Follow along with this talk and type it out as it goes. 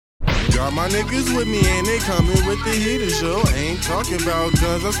Got my niggas with me and they coming with the heaters, yo. Ain't talking about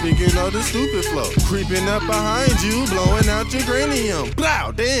guns, I'm speaking of the stupid flow. Creeping up behind you, blowing out your cranium.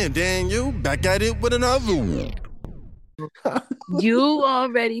 Blow, damn, Daniel, back at it with another one. You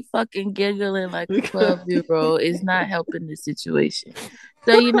already fucking giggling like a 12-year-old is not helping the situation.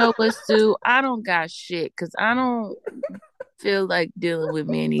 So you know what, Sue? I don't got shit because I don't feel like dealing with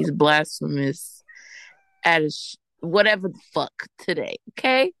Manny's blasphemous whatever the fuck today.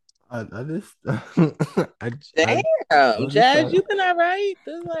 Okay? I just, Damn, Jazz, you been all right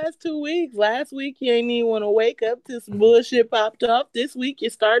this last 2 weeks. Last week you ain't even want to wake up till some bullshit popped up. This week you're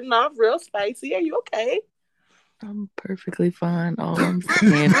starting off real spicy. Are you okay? I'm perfectly fine. All I'm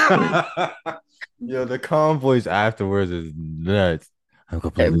saying, Yo, the calm voice afterwards is nuts. I'm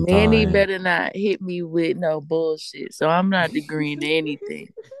completely Manny fine. better not hit me with no bullshit. So I'm not agreeing to anything.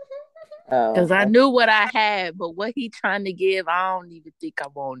 Because I knew what I had, but what he trying to give, I don't even think I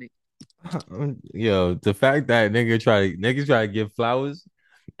want it. Yo, the fact that niggas try to give flowers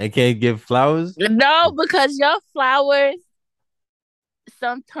and can't give flowers. No, because your flowers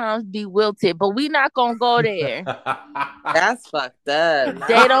sometimes be wilted, but we not gonna go there. That's fucked up.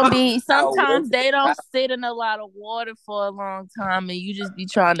 They don't be. Sometimes they don't sit in a lot of water for a long time, and you just be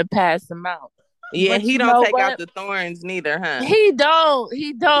trying to pass them out. Yeah, But he you don't know take what? out the thorns neither, huh? He don't.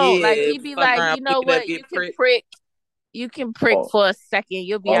 He don't. Like Yeah, he be fuck like, around, you know pick it up, what? You get can pricked. prick. You can prick All, for a second.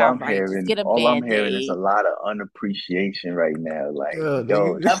 You'll be all all I'm right. Just hearing, get a all I'm hearing is Band-Aid. a lot of unappreciation right now. Like, Yo, yo,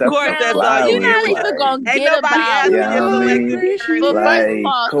 nigga. Of except course, for that's all you You're hear flowers, not when even like, gonna ain't get nobody about asking yeah, your I you. selective mean, hearing But either. first of like,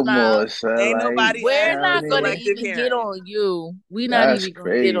 all, come Snow, on, son, Ain't like, nobody you we're know what I asking your not gonna mean? selective even get hearing. on you. We're not That's even gonna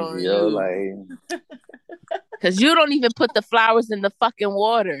get crazy, on yo. you. Like, Cause you don't even put the flowers in the fucking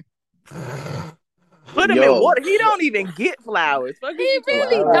water. Put him in yo, water. He don't even get flowers. Fuck is He you talking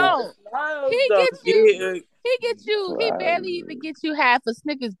really flowers, about? don't. Flowers He don't gets you. get. He barely flowers. even gets you half a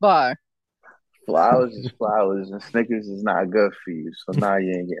Snickers bar. Flowers is flowers, and Snickers is not good for you. So now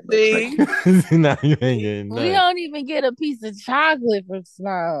you ain't getting no See, Snickers. Now you ain't getting We none. don't even get a piece of chocolate from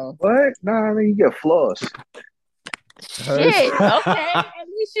Snow. What? Nah, I mean you get floss. Shit. Okay. At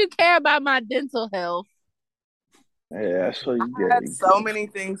least you care about my dental health. Yeah, that's what I you get. had You so get. many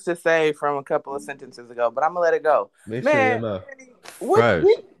things to say from a couple of sentences ago, but I'm gonna let it go. Make sure Man, enough. what? Fresh.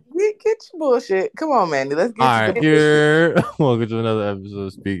 Get your bullshit. Come on, Manny. Let's All get you the right, bullshit. here. Welcome to another episode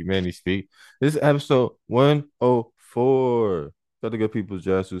of Speak Manny Speak. This is episode 104. Got the good people,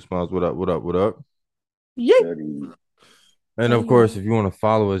 Jazz Who Smiles. What up, what up, what up? Yeah. Dirty. And of course, if you want to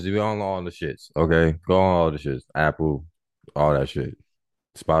follow us, we on all the shits, okay? Go on all the shits. Apple, all that shit.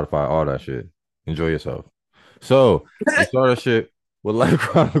 Spotify, all that shit. Enjoy yourself. So, we start our shit with Life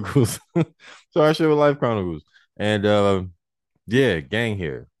Chronicles. Start our shit with Life Chronicles. And yeah, gang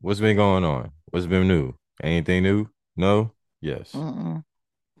here. What's been going on? What's been new? Anything new? No? Yes.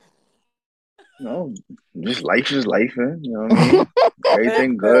 No, just life is life, you know what I mean?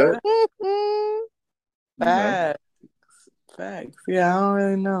 Everything good. You know. Facts. Facts. Yeah, I don't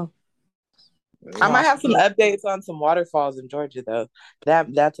really know. I Yeah. might have some updates on some waterfalls in Georgia though.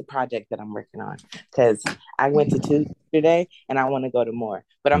 That's a project that I'm working on because I went to two today and I want to go to more,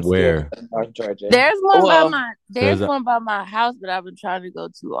 but I'm scared to Where? go to North Georgia. There's one Well, by my house that I've been trying to go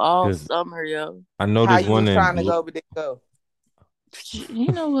to all summer, yo. I know how there's you one was trying to in. go, but didn't go.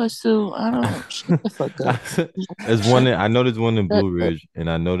 You know what, Sue? I don't shut the fuck up. There's one I know there's one in Shut Blue up. Ridge,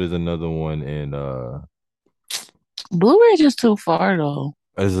 and I know there's another one in Blue Ridge is too far though.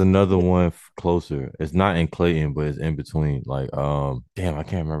 there's another one closer. It's not in Clayton, but it's in between. Like damn, I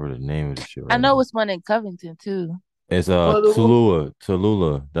can't remember the name of the shit I right know now. it's one in Covington too. It's Well,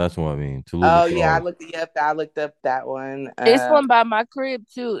 Tallulah. That's what I mean. Tallulah oh yeah, Falls. I looked up that one. It's one by my crib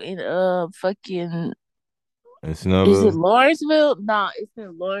too in fucking In is it Snellville. Lawrenceville? Nah, it's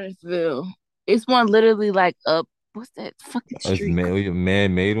in Lawrenceville. It's one literally like up what's that fucking It's street?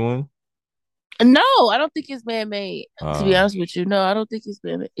 man-made one. No, I don't think it's man made. To be Uh, honest with you, no, I don't think it's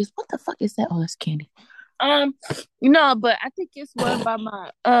man made. It's what the fuck is that? Oh, that's candy. No, but I think it's one by my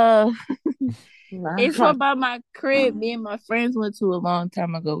it's one by my crib. Me and my friends went to a long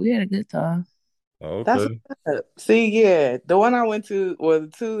time ago. We had a good time. That's okay. what's up. See, yeah, the one I went to, well, the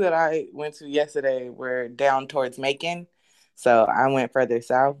two that I went to yesterday were down towards Macon, so I went further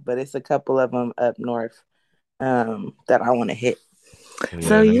south. But it's a couple of them up north, that I want to hit. Yeah,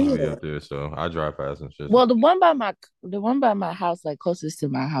 So they might be yeah, up there, so I drive past and shit. Well, the one by my house, like closest to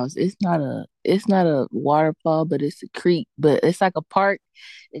my house, it's not a waterfall, but it's a creek, but it's like a park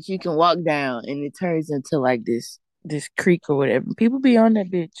that you can walk down, and it turns into like this creek or whatever. People be on that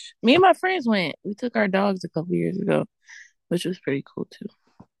bitch. Me and my friends went. We took our dogs a couple years ago, which was pretty cool too.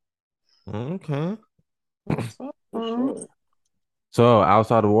 Okay. For sure. So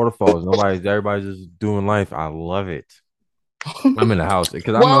outside of waterfalls, everybody's just doing life. I love it. I'm in the house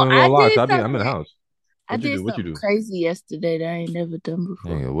because I'm not Well, even gonna lie. I'm in the house. I What you did do? What you something do? crazy yesterday that I ain't never done Dang,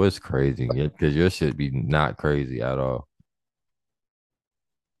 before. it was crazy. Because your shit be not crazy at all.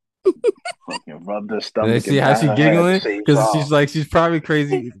 Fucking rub the And then stomach see and how pat she her head to giggling save because salt. she's probably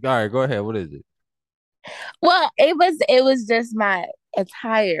crazy. All right, go ahead. What is it? Well, it was just my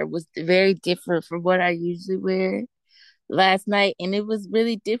attire was very different from what I usually wear last night, and it was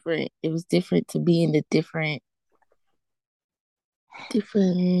really different. It was different to be in the different.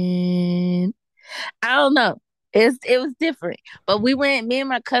 I don't know. It was different. But me and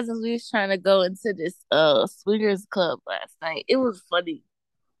my cousins, we was trying to go into this swingers club last night. It was funny.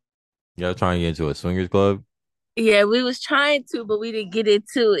 Y'all trying to get into a swingers club? Yeah, we was trying to, but we didn't get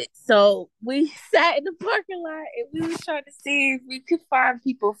into it. So we sat in the parking lot and we was trying to see if we could find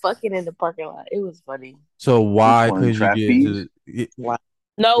people fucking in the parking lot. It was funny. So Which why one? couldn't you get Trapeze? into it? Wow.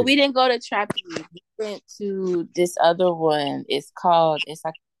 No, we didn't go to Trapeze. We went to this other one. It's like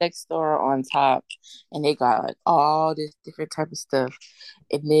a sex store on top, and they got like all this different type of stuff.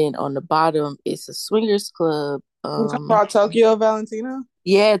 And then on the bottom, it's a swingers club. You talking about Tokyo Valentino?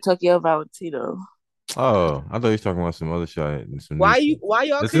 Yeah, Tokyo Valentino. Oh, I thought you was talking about some other shit and some new Why shit.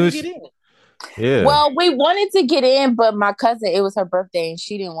 y'all This new couldn't get shit. in? Yeah. Well, we wanted to get in, but my cousin, it was her birthday, and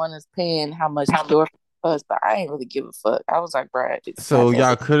she didn't want us paying how much the door was. But I ain't really give a fuck. I was like, bruh, it's not So that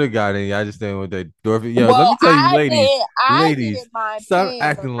y'all big. could have got in. Y'all just didn't want that door. Yo, let me Well, tell you, ladies, I ladies, didn't mind stop paying, but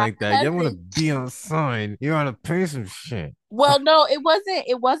acting my like that. Y'all want to cousin. be outside. You want to pay some shit. Well, no, it wasn't.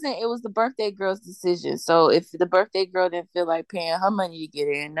 It wasn't. It was the birthday girl's decision. So if the birthday girl didn't feel like paying her money to get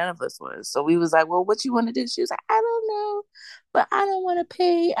in, none of us was. So we was like, "Well, what you want to do?" She was like, "I don't know, but I don't want to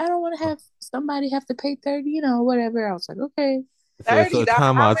pay. I don't want to have somebody have to pay 30, whatever." I was like, "Okay." So $30.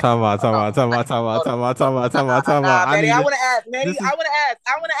 time How out, many? time out, Hold time on. out, time out, time out, Hold on. time out, time out, time out, time out. Nah, I Manny. need I it. want to ask. Manny, This is. I want to ask.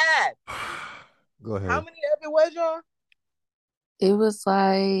 I want to ask. Go How ahead. many of it was y'all? It was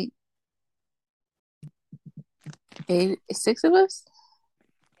like six of us.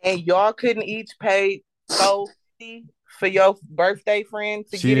 And y'all couldn't each pay $4.50 for your birthday friend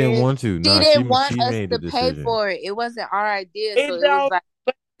to She get didn't in? want to. She Nah, didn't want she us made the to pay decision. for it. It wasn't our idea. So It it was don't. like,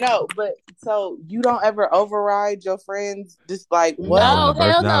 No, but so you don't ever override your friends, just like Not what? on a no,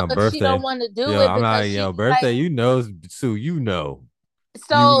 hell no. not a But she don't birthday. want to do Yo, it I'm not. because she Yo, was like, birthday. You know, Sue. You know. You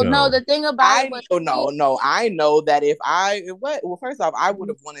so no. know. The thing about it I was, know, no. I know that if I what well, first off, I would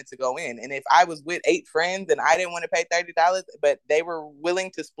have wanted to go in, and if I was with 8 friends and I didn't want to pay $30, but they were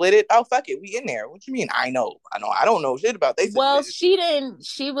willing to split it, oh fuck it, we in there. What you mean? I know. I don't know shit about their well, situation. she didn't.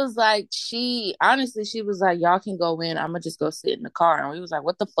 She was like, honestly, she was like, y'all can go in. I'm gonna just go sit in the car. And we was like,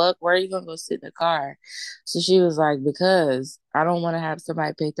 what the fuck? Where are you gonna go sit in the car? So she was like, because I don't want to have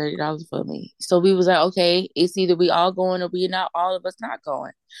somebody pay $30 for me. So we was like, okay, it's either we all going or we not. All of us not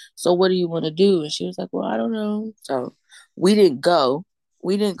going. So what do you want to do? And she was like, well, I don't know. So we didn't go.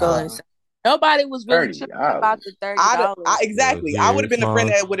 We didn't go Uh, inside. Nobody was really $30. tripping about the $30. Yo, exactly. I would here, have been the friend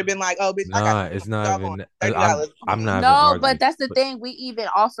small. that would have been like, "Oh, bitch, I got Nah, tickets. it's not Y'all going even. $30." I'm not even No, but arguing. that's the thing. We even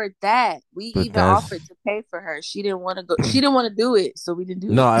offered that. We But even that's offered to pay for her. She didn't want to go. She didn't want to do it, so we didn't do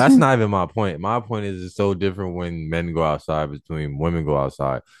no, that's it. not even my point. My point is it's so different when men go outside between women go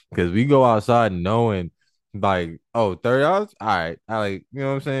outside because we go outside knowing like, oh, $30. All right, I like, you know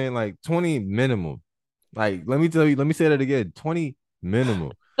what I'm saying, like 20 minimum. Like, let me tell you, let me say that again, 20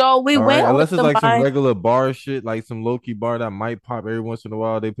 minimum. So we All right, went with unless it's the like some mind. regular bar shit, like some low key bar that might pop every once in a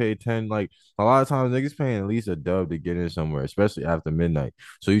while. They pay 10. Like a lot of times, niggas paying at least a dub to get in somewhere, especially after midnight.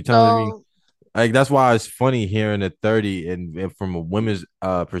 So you telling me So like that's why it's funny hearing a 30 and from a women's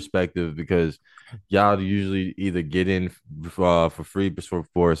perspective because y'all usually either get in for free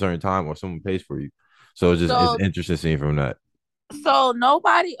for a certain time or someone pays for you. So it's so interesting seeing from that. so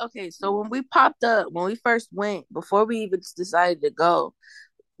nobody. Okay, so when we popped up, when we first went, before we even decided to go,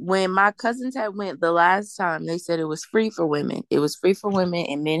 when my cousins had went the last time, they said it was free for women. It was free for women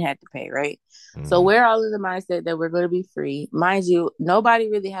and men had to pay, right? So Mhm. we're all in the mindset that we're going to be free. Mind you, nobody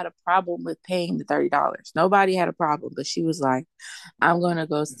really had a problem with paying the $30. Nobody had a problem, but she was like, I'm going to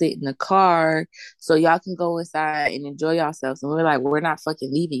go sit in the car so y'all can go inside and enjoy yourselves. And we're like, we're not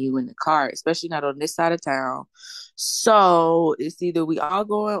fucking leaving you in the car, especially not on this side of town. So it's either we all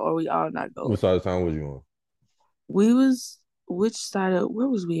going or we all not What going. side of town was you on? We was which side of where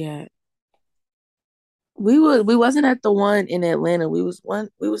was we at? We wasn't at the one in Atlanta. We was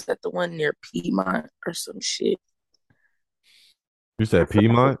at the one near Piedmont or some shit. You said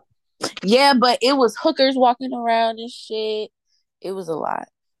Piedmont? Yeah, but it was hookers walking around and shit. It was a lot.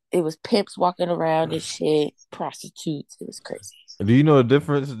 It was pimps walking around and shit, prostitutes. It was crazy. Do you know the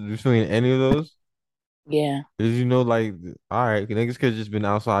difference between any of those? Yeah. Cause like, all right, niggas could have just been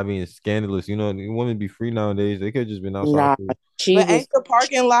outside being scandalous. Women be free nowadays. They could have just been outside. Nah, she But was ain't the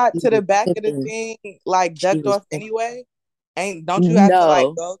parking lot she to the was back of the tripping. thing like She ducked was off tripping. anyway? Don't you have to like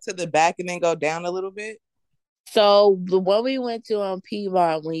No. go to the back and then go down a little bit? So the one we went to on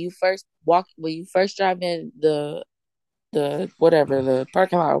Piedmont, when you first drive in the whatever, the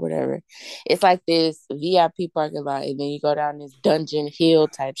parking lot or whatever, it's like this VIP parking lot, and then you go down this Dungeon Hill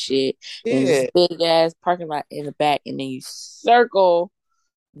type shit, and this Yeah. big ass parking lot in the back, and then you circle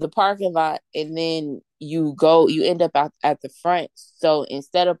the parking lot, and then you end up out at the front. So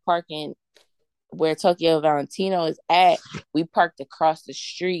instead of parking where Tokyo Valentino is at, we parked across the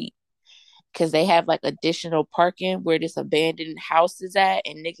street because they have like additional parking where this abandoned house is at,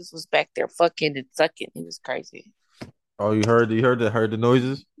 and niggas was back there fucking and sucking. It was crazy. Oh, you heard the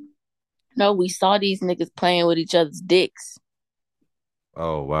noises? No, we saw these niggas playing with each other's dicks.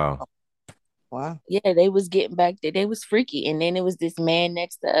 Oh wow. Wow. Yeah, they was getting back there. They was freaky. And then it was this man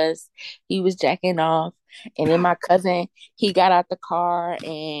next to us. He was jacking off. And then my cousin, he got out the car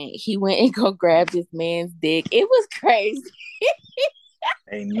and he went and go grab this man's dick. It was crazy.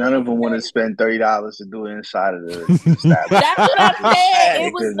 Ain't It none was of them want to crazy. spend $30 to do it inside of the establishment. That's what I'm saying. It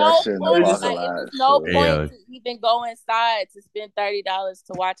They was did that no shit in the point. parking Like it lot. was no So Hey, point to even go inside to spend $30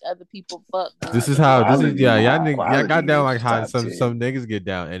 to watch other people fuck. this nah, is the how this is. Yeah, quality, y'all the y'all got quality down like was how top some tier. some niggas get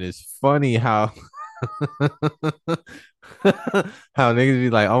down, and it's funny how how niggas be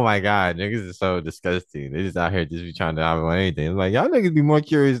like, oh my god, niggas is so disgusting. They just out here just be trying to have on anything. It's like y'all niggas be more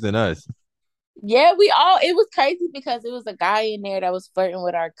curious than us. Yeah, it was crazy because it was a guy in there that was flirting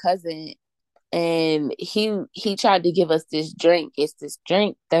with our cousin, and he tried to give us this drink. It's this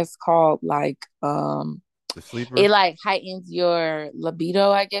drink that's called like The sleeper. it like heightens your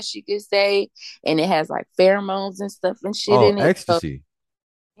libido, I guess you could say, and it has like pheromones and stuff and shit Oh, in it. So, ecstasy.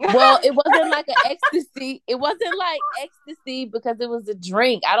 well, it wasn't like an ecstasy. It wasn't like ecstasy because it was a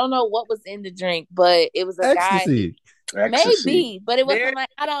drink. I don't know what was in the drink, but it was a guy. Ecstasy. Ecstasy. Maybe, but it There, wasn't like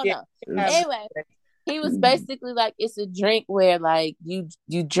I don't yeah, know. It's, Anyway, he was basically like it's a drink where like you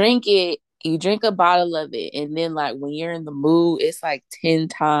drink it, you drink a bottle of it, and then like when you're in the mood, it's like 10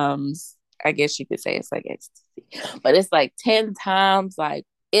 times. I guess you could say it's like ecstasy, but it's like 10 times like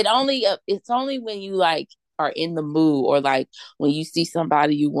it's only when you like are in the mood or like when you see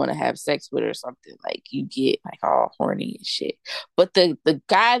somebody you want to have sex with or something like you get like all horny and shit. But He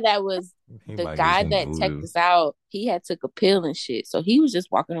the might get guy some that checked voodoo. us out, he had took a pill and shit. So he was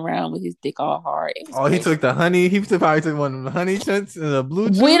just walking around with his dick all hard. It was Oh, he crazy. took the honey. Probably took one of the honey chunks and the We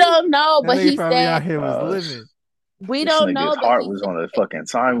Bluetooth. don't know, That but nigga he probably out said here was living. we this don't nigga's know, but heart was on a fucking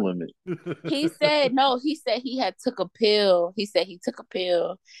time limit. he said no, he said he had took a pill. He said he took a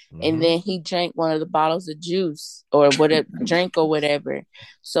pill and then he drank one of the bottles of juice or whatever drink or whatever.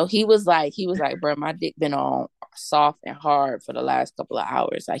 So he was like, bro, my dick been on soft and hard for the last couple of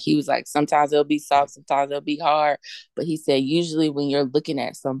hours. Like he was like, sometimes it'll be soft, sometimes it'll be hard. But he said usually when you're looking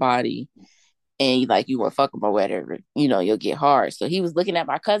at somebody and like you want to fuck him or whatever, you'll get hard. So he was looking at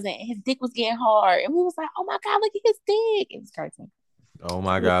my cousin and his dick was getting hard. And we was like, oh my God, look at his dick. It was crazy. Oh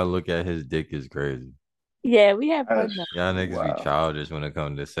my god, look at his dick is crazy. Yeah, we had fun That's though. Y'all niggas be wow. childish when it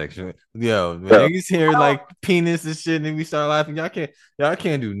comes to sexual. Yo, when niggas hear like penis and shit, and we start laughing. Y'all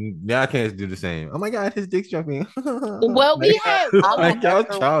can't do the same. Oh my god, his dick's jumping. Well, we Like, had I well, like don't y'all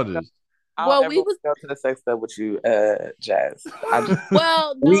ever childish. I don't well, ever we was go to the sex club with you, Jazz.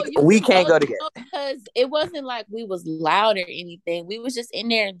 well, no, you We can can't go go together. because it wasn't like we was loud or anything. We was just in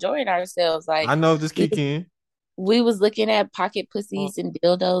there enjoying ourselves. Like I know this we was, Kikin. we was looking at pocket pussies and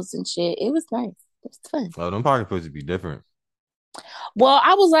dildos and shit. It was nice. It was fun. Oh, them pocket pussy be different. Well,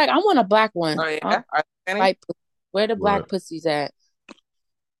 I was like, I want a black one. Oh I yeah, don't are there any? like where the black What? pussies at?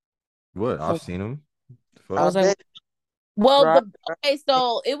 What? I've So seen them. I I Fuck. was like, bet. well, Right. okay,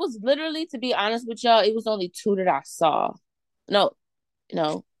 so it was literally, to be honest with y'all, it was only two that I saw. No,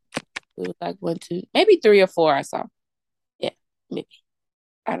 no, it was like one, two, maybe three or four I saw. Yeah, maybe.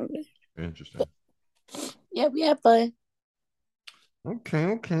 I don't know. Interesting. Yeah, we had fun. Okay,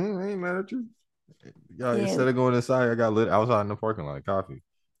 okay. I ain't mad at you. Yeah, Yeah, instead of going inside, I got lit outside in the parking lot, coffee.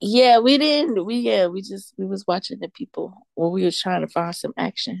 yeah, we didn't. We was watching the people when we was trying to find some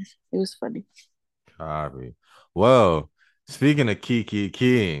action. It was funny. Coffee. Well, speaking of Kiki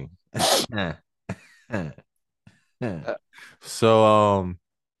King, so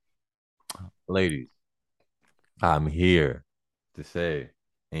ladies, I'm here to say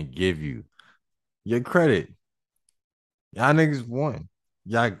and give you your credit. Y'all niggas won.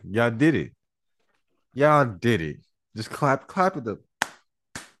 Y'all did it. Y'all did it. Just clap it up.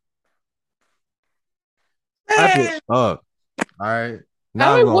 Clap it up. All right. Not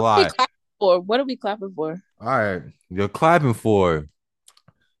How gonna what we lie. clap for? What are we clapping for? All right, you're clapping for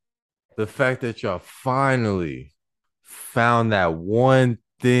the fact that y'all finally found that one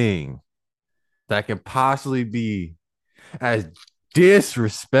thing that can possibly be as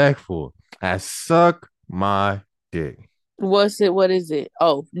disrespectful as suck my dick. What's it? What is it?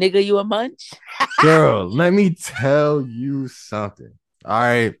 Oh, nigga, you a munch? Girl, let me tell you something. All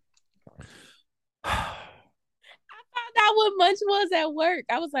right. Found out what munch was at work.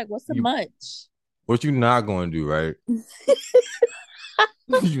 I was like, what's a munch? What you not going to do, right?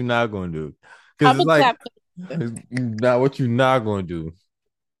 What you not going to do? I'm Because it's a like, clap. not what you not going to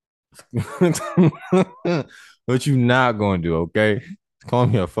do. What you not going to do, okay? Call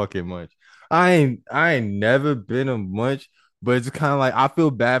me a fucking munch. I ain't never been a munch, but it's kind of like I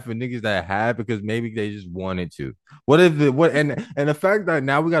feel bad for niggas that have because maybe they just wanted to. What if it what and the fact that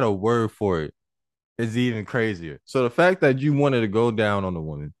now we got a word for it is even crazier. So the fact that you wanted to go down on a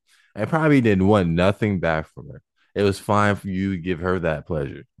woman and probably didn't want nothing back from her. It was fine for you to give her that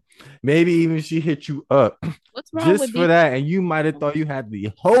pleasure. Maybe even she hit you up What's wrong just with for being? that, and you might have thought you had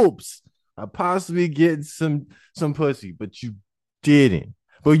the hopes of possibly getting some pussy, but you didn't.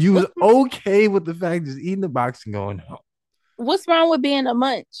 But you was okay with the fact just eating the box and going home. What's wrong with being a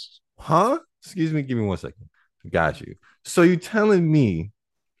munch? Huh? Excuse me, give me 1 second. Got you. So you telling me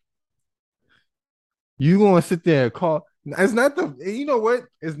you gonna sit there and call? It's not the you know what?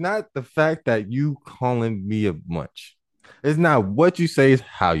 It's not the fact that you calling me a munch. It's not what you say, it's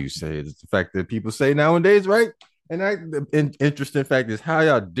how you say it. It's the fact that people say nowadays, right? And the interesting fact is how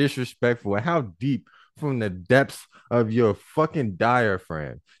y'all disrespectful and how deep from the depths of your fucking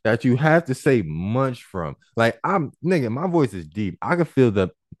diaphragm that you have to say munch from. Like I'm nigga, my voice is deep. I can feel the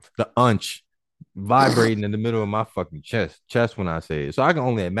unch vibrating in the middle of my fucking chest when I say it. So I can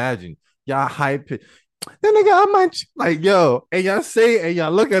only imagine y'all hype it. That nigga, I might like yo, and y'all say and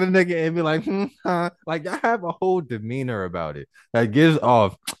y'all look at a nigga and be like, huh? Like y'all have a whole demeanor about it that gives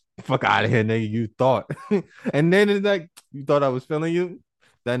off, fuck out of here, nigga. You thought, and then it's like you thought I was feeling you.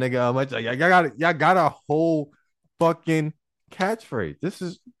 That nigga, how much? Like, y'all got a whole fucking catchphrase. This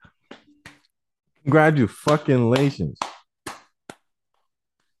is congratulations.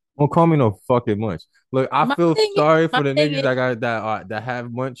 Don't call me no fucking munch. Look, I My feel thing is, sorry for my the thing niggas is, that got that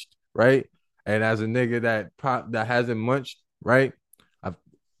have munched, right? And as a nigga that hasn't munched, right? I,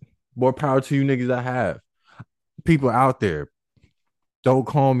 more power to you niggas that have. People out there, don't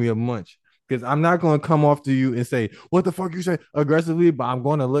call me a munch. Because I'm not gonna come off to you and say, what the fuck you say aggressively, but I'm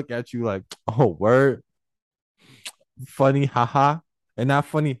gonna look at you like, oh, word, funny, haha. And not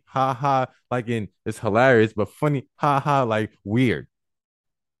funny, haha, like in it's hilarious, but funny, haha, like weird.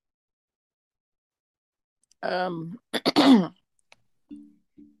 um,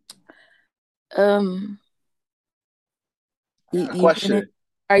 um, I got a you finished? question.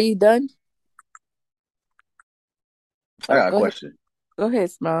 Are you done? I Oh, got a question. Go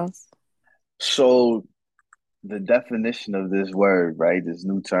ahead, Smiles. So the definition of this word, right? This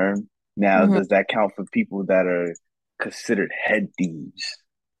new term. Now, Mm-hmm. does that count for people that are considered head thieves?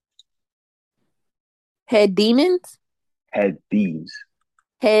 Head demons? Head thieves.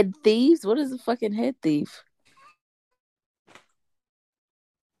 Head thieves? What is a fucking head thief?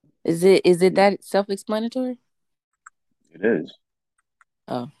 Is it that self-explanatory? It is.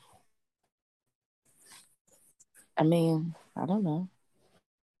 Oh, I mean, I don't know.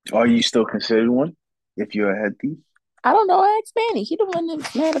 Are you still considered one if you're a head thief? I don't know. I asked Manny. He the one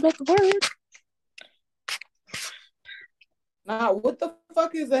that's mad about the word. Nah, what the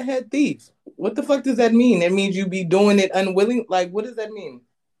fuck is a head thief? What the fuck does that mean? It means you be doing it unwilling. Like, what does that mean?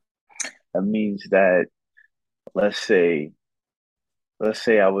 That means that let's say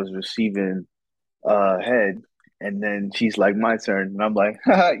I was receiving head and then she's like my turn and I'm like,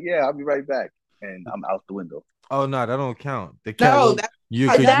 yeah, I'll be right back. And I'm out the window. Oh no, that don't count. The cat No, that's you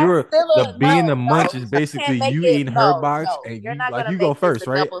how because that. That's you're still the a being no, the munch no. is You basically can't make you it. eating her No, box no. and You're you not like gonna you go make this first, a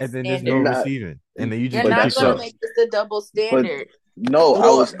right? double And then there's no standard. Not, receiving, and then you just You're but pick not this that's gonna a up. make this a double but standard. no, I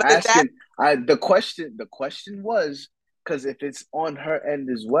Well, was but that asking the question was because if it's on her end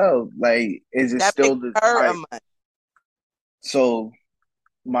as well, like is it that still makes the all her a right? month. So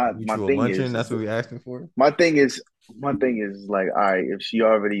my You my two are thing munching. is That's what we asking for. my thing is my thing is like, all right, if she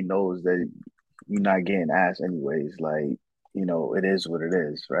already knows that you're not getting ass anyways, like, it is what it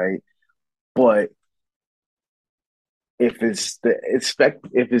is, right? But if it's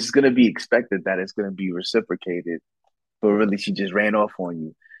gonna be expected that it's gonna be reciprocated, but really she just ran off on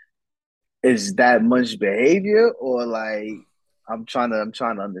you, is that much behavior or like I'm trying to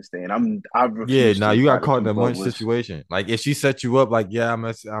understand. I Yeah, refuse now to you try got to caught in a keep up munch with situation. Like if she set you up, like yeah,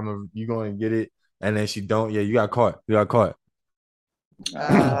 you going to get it, and then she don't. Yeah, you got caught. You got caught. Uh,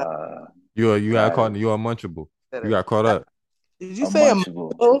 uh You got caught. Right. You are munchable. You got caught up. Did you say a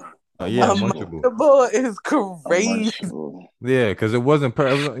Unmunchable. munchable? Yeah, A munchable. munchable is crazy. Unmunchable. Yeah, because it wasn't. You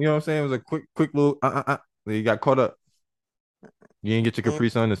know what I'm saying? It was a quick little. You got caught up. You didn't get your Capri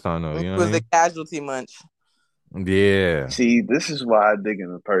Sun this time though. It You know what was I a mean? casualty munch. Yeah. See, this is why I dig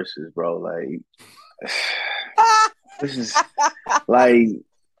in the purses, bro. Like, this is like,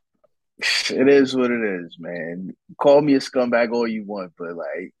 it is what it is, man. Call me a scumbag all you want, but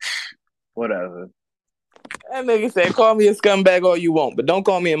like, whatever. That nigga said, "Call me a scumbag all you want, but don't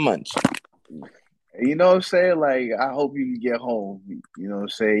call me a munch." You know what I'm saying? Like, I hope you can get home. You know what I'm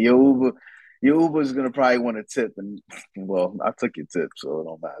saying? Your Uber is gonna probably want a tip, and well, I took your tip, so it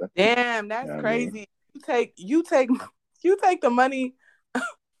don't matter. Damn, You that's know what I mean? crazy. You take the money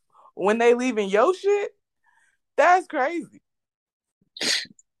when they leaving your shit. That's crazy.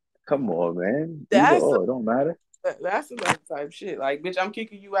 Come on, man. Either That's or, it don't matter. that's some other type shit. Like, bitch, I'm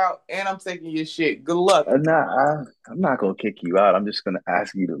kicking you out and I'm taking your shit. Good luck. I'm not gonna kick you out. I'm just gonna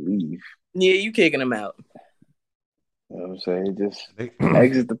ask you to leave. Yeah, you kicking them out. You know what I'm saying? Just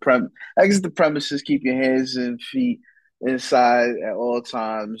exit the premises, keep your hands and feet inside at all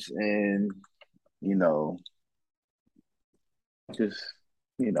times, and you know, just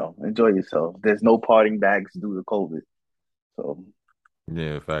enjoy yourself. There's no parting bags due to COVID. So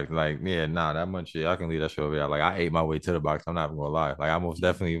Yeah, in fact, like, yeah, nah, that much shit. I can leave that shit over there. Like, I ate my way to the box. I'm not even gonna lie. Like, I most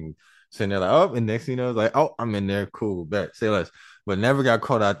definitely sitting there, like, oh, and next thing you know, it's like, oh, I'm in there, cool, bet, say less. But never got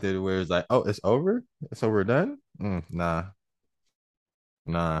caught out there where it's like, oh, it's over, so we're done. Nah,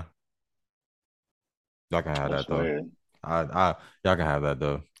 nah, y'all can have that's that though. weird. Y'all can have that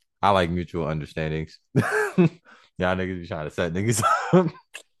though. I like mutual understandings. Y'all niggas be trying to set niggas up.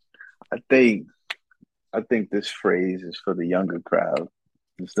 I think I think this phrase is for the younger crowd.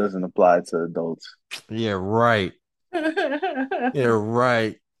 This doesn't apply to adults. Yeah, right. Yeah,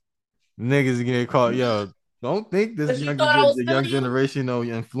 right. Niggas getting caught. Yo, don't think this But you thought I was the young feeling you? generation know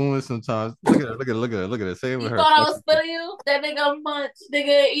influence sometimes. Look at her, look at her. Say it You with her. thought I was feeling you? That nigga munch,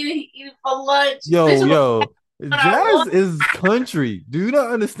 nigga eat for lunch. Bitch, Yo, what I Jazz want. is country. Do you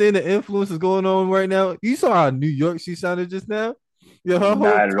not understand the influence is going on right now? You saw how New York she sounded just now? Yo, her whole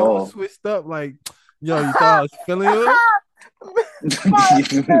Not at tone all. switched up. Like, yo, you thought I was feeling you?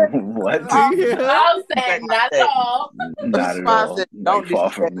 What? Do you hear her? I was saying not at all. Not at Spot all. said, Like "Don't far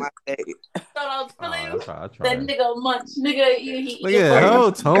disrespect from my it. state." Thought I was Oh, feeling I you? try. I That try. nigga munch, nigga he Look eat at for her Hey, whole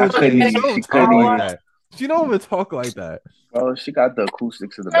I tone couldn't change. She even. don't She talk couldn't like even. that. She don't even talk like that. Bro, she got the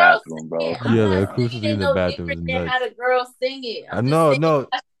acoustics of the girl bathroom, sing bro. it. Come I'm Yeah, on the not now. saying acoustics in it the no bathroom is different than nuts. how the girls sing it. I I'm just know, saying no,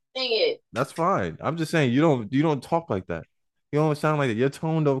 I sing it. that's fine. I'm just saying you don't talk like that. You don't sound like that. Your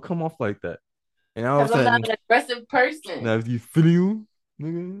tone don't come off like that. And all of Because a I'm not sudden, an aggressive person. now if you feel you,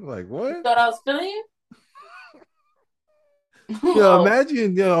 nigga, like You what? thought I was feeling you? Oh,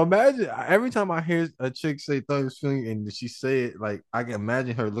 Imagine every time I hear a chick say thought he was feeling and she say it, like I can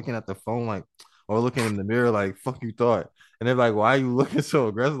imagine her looking at the phone like or looking in the mirror like fuck you thought. And they're like, why are you looking so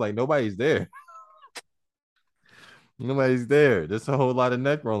aggressive? Like nobody's there. Nobody's there. There's a whole lot of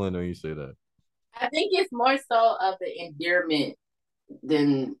neck rolling when you say that. I think it's more so of the endearment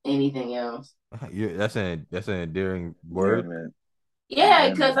than anything else. That's an endearing word. Endearment. Yeah,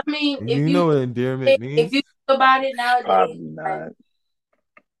 because Endearment. I mean, You know what endearment if means? you think about it nowadays, Probably like,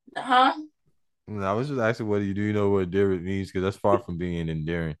 not. huh? No, I was just asking whether you do know what endearment means because that's far from being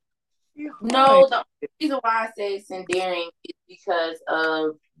endearing. No, the only reason why I say it's endearing is because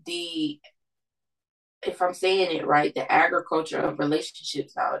of the, if I'm saying it right, the agriculture of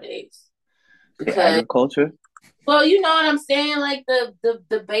relationships nowadays. The Because, agriculture. well, you know what I'm saying? Like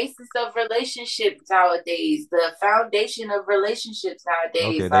the basis of relationships nowadays, the foundation of relationships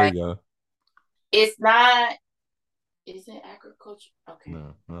nowadays. Okay, there you Like, go. it's not, is it agriculture? Okay.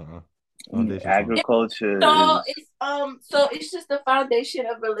 No, foundation's fine. Agriculture So is it's just the foundation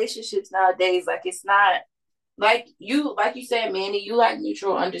of relationships nowadays. Like it's not like you said, Manny, you like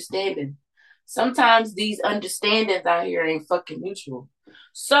mutual understanding. Sometimes these understandings out here ain't fucking mutual.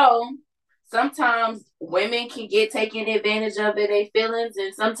 So sometimes women can get taken advantage of in their feelings,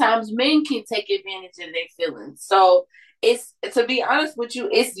 and sometimes men can take advantage of their feelings. So it's, to be honest with you,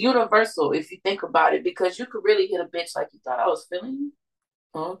 it's universal if you think about it, because you could really hit a bitch like, you thought I was feeling you.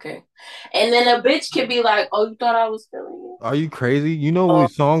 Oh, okay. And then a bitch can be like, "Oh, you thought I was feeling you?" Are you crazy? You know Oh,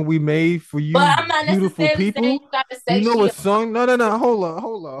 what song we made for but you, I'm not beautiful necessarily saying people? you gotta You say know she. what song? No. Hold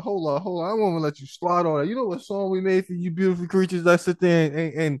on. I won't let you slide on that. You know what song we made for you, beautiful creatures that sit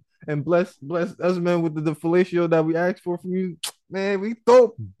there and bless us, man, with the fellatio that we asked for from you. Man, we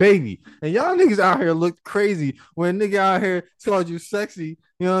thought baby. And y'all niggas out here look crazy when a nigga out here told you sexy.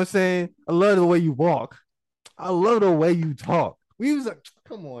 You know what I'm saying? I love the way you walk. I love the way you talk. We was like,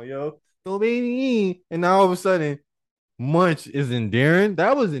 come on, yo. throw baby, and now all of a sudden, munch is endearing.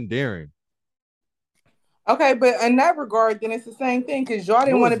 That was endearing. Okay, but in that regard, then it's the same thing because y'all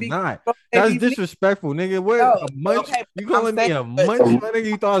didn't No, want to it's be not. called That's babies. disrespectful, nigga. What No, a munch? okay, You but I'm calling me saying, a but munch? My nigga,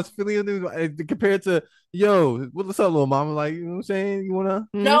 you thought I was feeling compared to yo, what's up, little mama? Like, you know what I'm saying? You wanna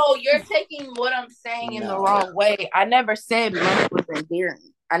No, you're taking what I'm saying in the no. wrong way. I never said money was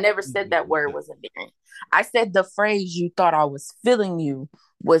endearing. I never said that word was endearing. I said the phrase you thought I was feeling you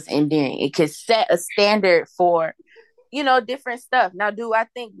was endearing. It could set a standard for, different stuff. Now, do I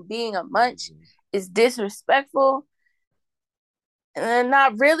think being a munch is disrespectful?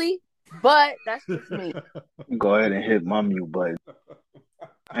 Not really, but that's just me. Go ahead and hit my mute button.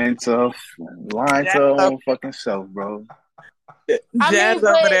 Lying to her, lying to Jazz, her over, own fucking self, bro. I Jazz mean,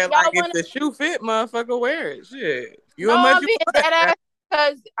 over but there, like y'all if want to. the shoe fit, motherfucker, wear it. Shit, you No, a much I'm you being want. dead ass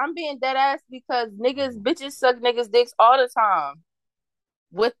because I'm being dead ass because bitches suck niggas' dicks all the time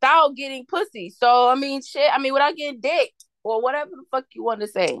without getting pussy. So I mean, shit. I mean, without getting dick or whatever the fuck you want to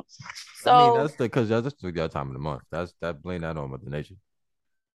say. I mean, So, that's the time of the month. That blame that on Mother Nature.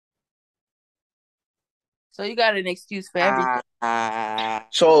 so you got an excuse for everything.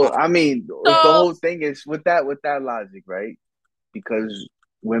 So I mean, if the So, whole thing is with that logic, right? Because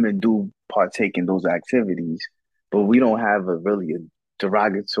women do partake in those activities, but we don't have a really a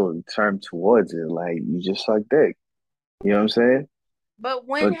derogatory term towards it. Like you just suck dick. You know what I'm saying? but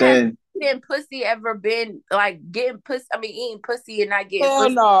when But has then getting pussy ever been like getting pussy? I mean, eating pussy and not getting Hell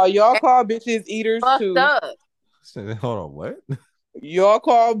pussy. no, y'all call bitches eaters Fucked too. up. Hold on, what? Y'all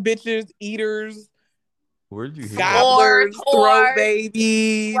call bitches eaters, Where did you hear that? gobblers, throat Whores,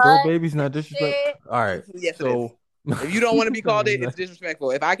 babies. Throw sluts, baby's not and disrespectful. shit. All right, Yes, it is. so If you don't want to be called it, it's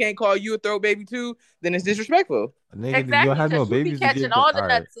disrespectful. If I can't call you a throat baby too, then it's disrespectful. nigga, you don't Exactly, have no because you be babies to catching give. All all the right.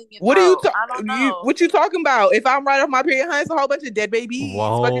 nuts in your What are you throat. talk? I don't You know. what you talking about? If I'm right off my period, honey, it's a whole bunch of dead babies. Fuck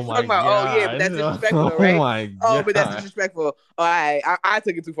Whoa, is you my talking about? Oh yeah, but god. that's disrespectful though, Oh right? my Oh, but that's god. disrespectful. All right, I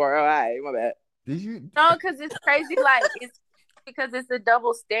took it too far. All right, my bad. Did you? No, because it's crazy. Like it's because it's a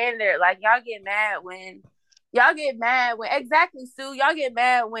double standard. Like y'all get mad when exactly Sue. Y'all get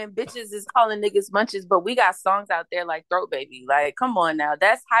mad when bitches is calling niggas munches, but we got songs out there like Throat Baby. Like, come on now,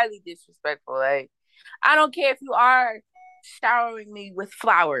 that's highly disrespectful. Like, I don't care if you are showering me with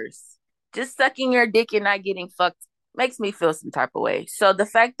flowers, just sucking your dick and not getting fucked makes me feel some type of way. So the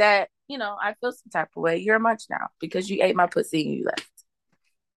fact that I feel some type of way, you're a munch now because you ate my pussy and you left.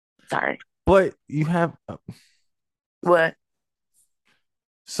 Sorry. But you have. What?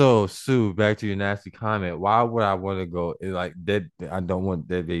 So Sue, back to your nasty comment. Why would I want to go? Like dead. I don't want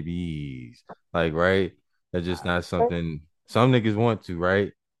dead babies. Like right. That's just not something some niggas want to.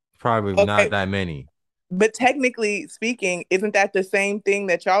 Right. Probably not Okay, that many. but technically speaking, isn't that the same thing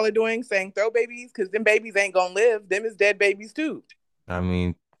that y'all are doing, saying throw babies? Because them babies ain't gonna live. Them is dead babies too. I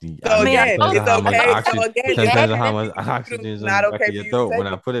mean, I So I mean, mean, I again, depends told on it's how I much told okay. them So oxygen. again, to it's get Depends on okay how that. for much you to shoot oxygen them. is It's on the not back of okay your for you to throat when take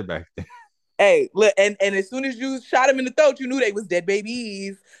I them. put it back there. Hey, look, and as soon as you shot him in the throat, you knew they was dead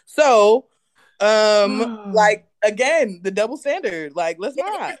babies. So, like again, the double standard. Like, let's It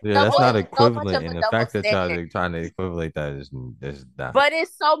not. is Yeah, that's double. not It's so much equivalent, of a and the double fact that y'all standard. are trying to equivalent that is not. But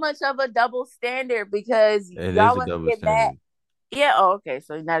it's so much of a double standard because It is y'all a want to double get mad. standard. Yeah. Oh, okay.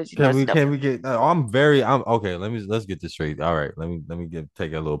 So now that you know Can it's a we? double. Can we get? I'm okay. Let's get this straight. All right. Let me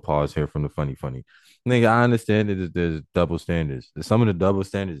take a little pause here from the funny. Nigga, I understand that there's double standards. Some of the double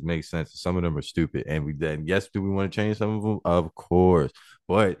standards make sense. Some of them are stupid. And we then yes, do we want to change some of them? Of course.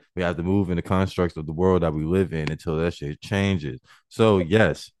 But we have to move in the constructs of the world that we live in until that shit changes. So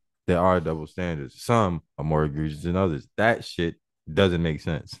yes, there are double standards. Some are more egregious than others. That shit doesn't make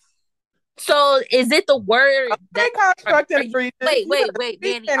sense. So is it the word Okay, that construct are and you? freezes. Wait, You wait, better wait,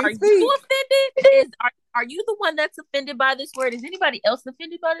 speak, Manny. Kenny, Are you speak. offended? Are you the one that's offended by this word? Is anybody else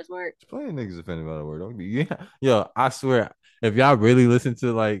offended by this word? Plenty of niggas offended by the word. Don't be, yeah. Yo, I swear, if y'all really listen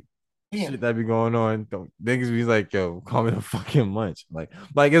to like Yeah. shit that be going on, don't niggas be like, yo, call me a fucking munch. Like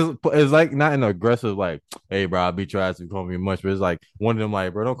it's like not an aggressive like, hey bro, I'll beat your ass if you call me a munch, but it's like one of them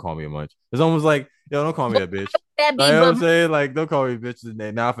like, bro, don't call me a munch. It's almost like, yo, don't call me But a bitch. why would that Like, be? you know what I'm But saying? Like, don't call me a bitch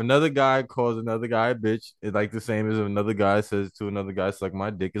today. Now, if another guy calls another guy a bitch, it's like the same as if another guy says to another guy, suck my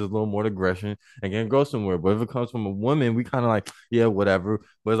dick, is a little more aggression and can go somewhere. But if it comes from a woman, we kind of like, yeah, whatever.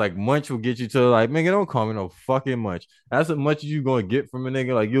 But it's like munch will get you to like, nigga, don't call me no fucking munch. That's as much as you gonna get from a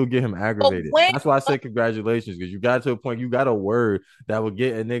nigga. Like you'll get him but aggravated. when That's why I say congratulations, because you got to a point, you got a word that will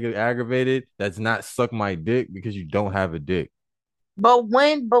get a nigga aggravated that's not suck my dick because you don't have a dick. but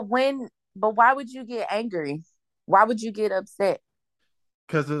why would you get angry? Why would you get upset?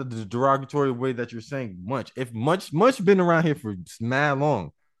 Because of the derogatory way that you're saying munch. If munch been around here for mad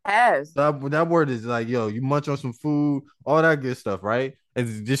long. Has That word is like, yo, you munch on some food, all that good stuff, right?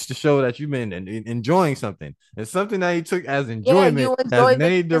 It's just to show that you've been enjoying something. And something that he took as Yeah, enjoyment you has enjoy the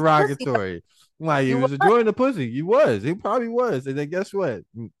made nigga's pussy. derogatory. Like he You was what? enjoying the pussy. He was. He probably was. And then guess what?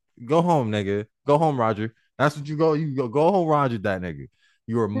 Go home, nigga. Go home, Roger. That's what you go. You go home, Roger. That nigga.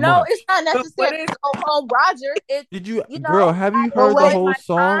 You're a No, it's munch. not But what necessarily is go home, Roger. It's Did you, you girl? know, Have you I heard the enjoy whole my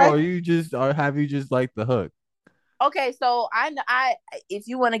song, time. or have you just like the hook? Okay, so I if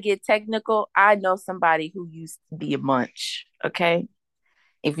you want to get technical, I know somebody who used to be a munch. Okay,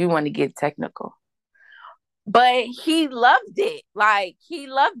 if you want to get technical, but he loved it. Like he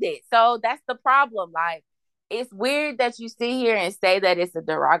loved it. So that's the problem. Like it's weird that you sit here and say that it's a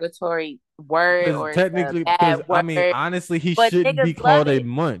derogatory word Because or it's a technically, because bad I mean, word, honestly, he but shouldn't niggas be love called a it.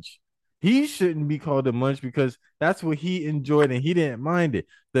 munch. He shouldn't be called a munch because that's what he enjoyed and he didn't mind it.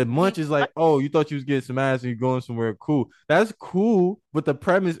 The He munch is like, oh, you thought you was getting some ass and you're going somewhere cool. That's cool, but the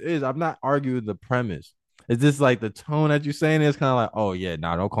premise is, I'm not arguing the premise. It's just like the tone that you're saying is kind of like, oh yeah,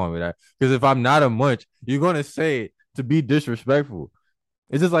 nah, don't call me that. Because if I'm not a munch, you're gonna say it to be disrespectful.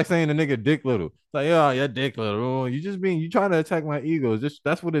 It's just like saying a nigga dick little. It's like, oh, yeah, dick little. You trying to attack my ego. Just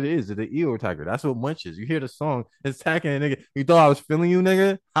that's what it is. It's the ego attacker. That's what munch is. You hear the song, it's attacking a nigga. You thought I was feeling you,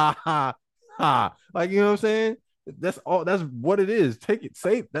 nigga? Ha ha ha. Like, you know what I'm saying? That's all. That's what it is. Take it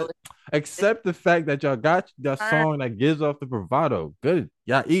safe. That accept the fact that y'all got that song that gives off the bravado. Good.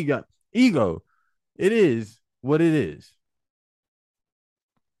 Y'all ego. It is what it is.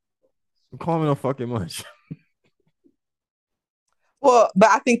 Call me no fucking munch. Well, but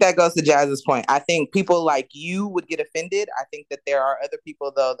I think that goes to Jazz's point. I think people like you would get offended. I think that there are other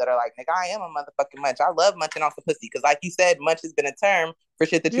people though that are like, nigga, I am a motherfucking munch. I love munching off the pussy because, like you said, munch has been a term for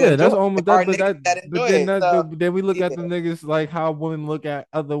shit that you Yeah, that's enjoy. almost There that, are but niggas that, that but enjoy then it. So then we look yeah, at the niggas like how women look at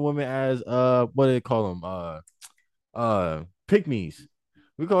other women as what do they call them? Pygmies.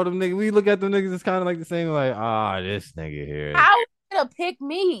 We call them niggas. We look at them niggas as kind of like the same, like this nigga here. how to pick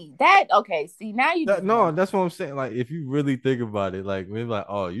me? That okay? See now you just No, going. that's what I'm saying. Like if you really think about it, like we're like,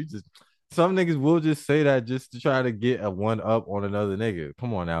 oh, you just some niggas will just say that just to try to get a one up on another nigga.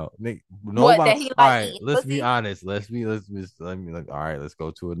 Come on now, Nick. What Nobody. that he All like right, eating let's be pussy? honest. Let me like. All right, let's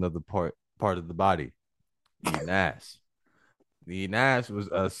go to another part of the body. Eating ass. Eating ass was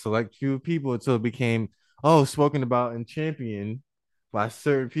a select few people until it became spoken about and championed by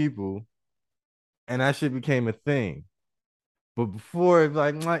certain people, and that shit became a thing. But before, it was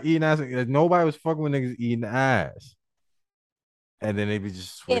like not eating ass. Like, nobody was fucking with niggas eating ass, and then they be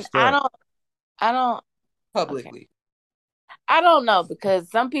just And switched up. I don't. Okay, publicly. I don't know because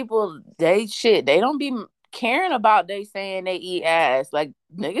some people they don't be caring about they saying they eat ass. Like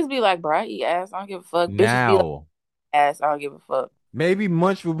niggas be like, bro, I eat ass. I don't give a fuck. Bitches be like Now, ass. I don't give a fuck. maybe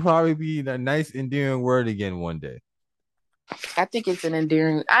munch will probably be a nice endearing word again one day, I think it's an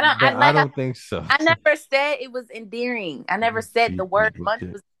endearing. but I don't think so. I never said it was endearing. I never said the word munch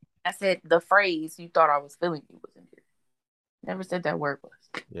was. I said the phrase you thought I was feeling you was endearing. Never said that word was.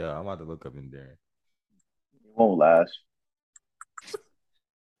 Yeah, I'm about to look up endearing. It won't last.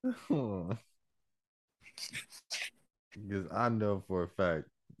 Because I know for a fact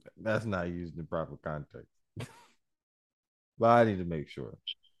that's not used in proper context. But I need to make sure.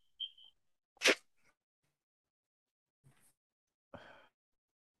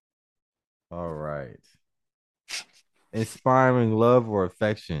 All right. Inspiring love or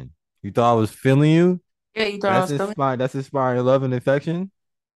affection. You thought I was feeling you? Yeah, you thought I was feeling. That's inspiring love and affection.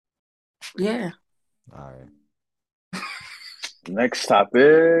 Yeah. All right. Next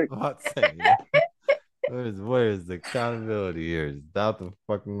topic. Where's the accountability here? It's out the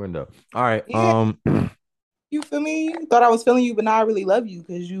fucking window. All right. Yeah. You feel me? You thought I was feeling you, but now I really love you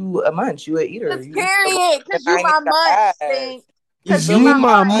because you a munch. You a eater. It's You period. Because you I my need the munch ass. thing. You Is feel you me?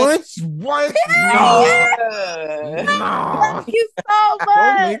 my munch? What? No. Yeah. No. Thank you so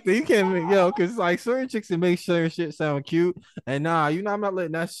Don't much. make you can't make because like certain chicks that make certain shit sound cute. And nah, I'm not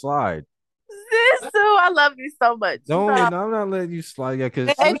letting that slide. Sisu, I love you so much. You Don't thought no, I'm not letting you slide yet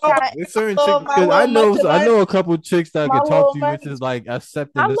because Ain't nobody it's certain little- chicks my because little munch I munch. know a couple chicks that My can talk little to you munch. into like I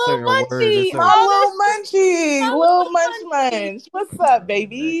accepting the love certain words and Munchie. certain My Oh, little that's munchie. my Little little munch Munchie. munch. What's up, man.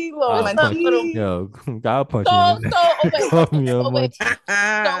 baby? Little I'll What's up, punch little? munchie. yo, I'll punch you in So the neck. so oh, wait, Call okay, me a so wait. munchie.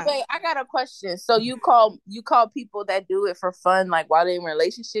 So wait, I got a question. So you call people that do it for fun, like while they're in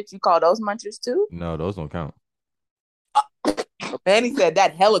relationships, you call those munchers too? No, those don't count. Man, he said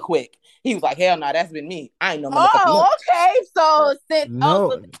that hella quick. He was like, hell no, that's been me. I ain't no motherfucking Oh, munch. okay. So No,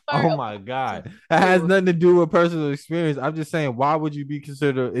 this oh part, my god, that has nothing to do with personal experience. I'm just saying, why would you be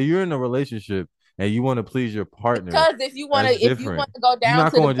considered if you're in a relationship and you want to please your partner? because That's if you want different. to go You're down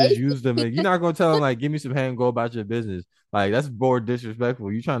not to the going to just basics, use them. You're not going to tell them like, "Give me some hand, and go about your business." Like that's more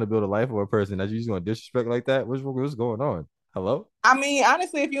disrespectful. You trying to build a life for a person that you just going to disrespect like that? What's going on? Hello? I mean,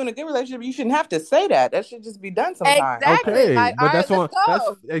 honestly, if you're in a good relationship, you shouldn't have to say that. That should just be done sometimes. Exactly. Okay, Like, all but right, that's let's what that's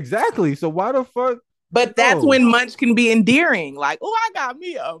go. exactly. So why the fuck But that's no? when munch can be endearing. Like, oh, I got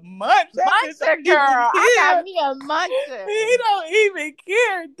me a munch. That bitch don't Muncher girl. even I got care. me a muncher. He don't even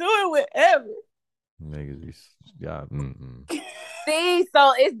care. Do it whatever. Niggas be yeah. See,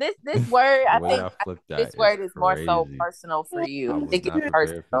 so is this word? The I way think I flipped this that is word is more so crazy. personal for you. I I was think it's not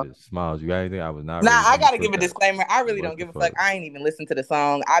prepared for personal. this. Smiles, you got anything? I was not Nah, ready for I you to gotta flip give a that. disclaimer. I really What don't the give a fuck. fuck? I ain't even listened to the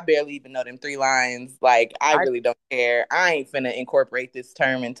song. I barely even know them 3 lines. Like, I I, really don't care. I ain't finna incorporate this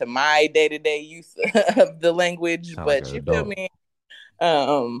term into my day-to-day use of the language. Sound like But an you feel adult. me?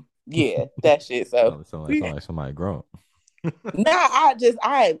 Yeah, that shit. So Sound like somebody grown. nah,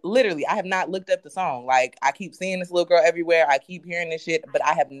 I literally, I have not looked up the song. Like, I keep seeing this little girl everywhere. I keep hearing this shit, but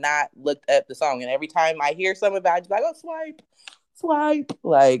I have not looked up the song. And every time I hear some of it, I just like, oh, swipe, swipe.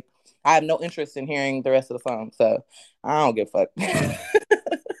 Like, I have no interest in hearing the rest of the song. So I don't give a fuck.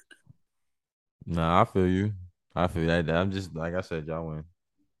 Nah, I feel you. I feel that. I'm just like I said, y'all win.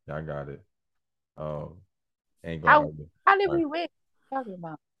 Y'all got it. Um, ain't gonna how argue. how did All right. we win? Talking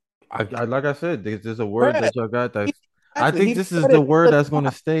about I like I said, there's a word Bruh, that y'all got that's. I exactly. think He this is said the it. word that's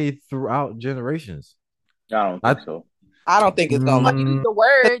gonna stay throughout generations. I don't I think so. I don't think it's gonna well, last. use mm, the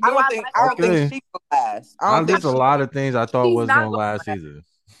word. Do I I like don't think okay. she gonna last. I don't think There's a she. lot of things I thought she's was not gonna gonna last last. either.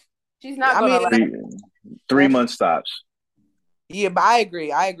 She's not I gonna mean, last. Three that's month stops. Yeah, but I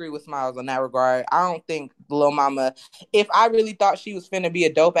agree. I agree with Smiles on that regard. I don't think Lil Mama, if I really thought she was finna be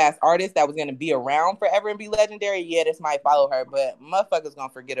a dope ass artist that was gonna be around forever and be legendary, yeah, this might follow her. But motherfuckers gonna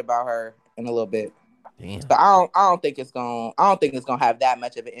forget about her in a little bit. Damn. So I don't think it's gonna have that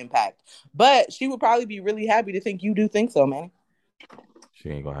much of an impact. But she would probably be really happy to think you do think so, man. She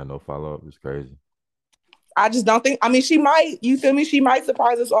ain't gonna have no follow up. It's crazy. I just don't think. I mean, she might. You feel me? She might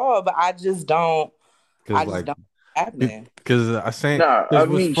surprise us all, but I just don't. Cause I just like, don't happening. cause I saying, Nah, I cause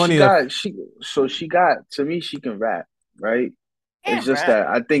what's mean she funny the got she got to me she can rap, right? It's And just rap. that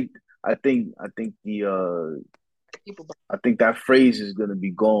I think the People, I think that phrase is gonna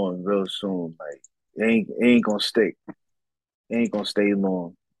be gone real soon. Like it ain't gonna stick. It ain't gonna stay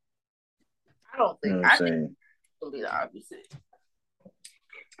long. I don't You know think. what I'm I think saying? it'll be the opposite.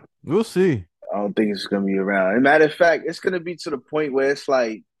 we'll see. I don't think it's gonna be around. As a matter of fact, it's gonna be to the point where it's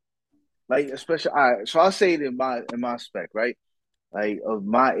like especially all right, so I'll say it in my spec, right? Like of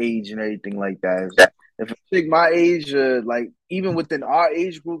my age and everything like that. Is if a chick my age, like even within our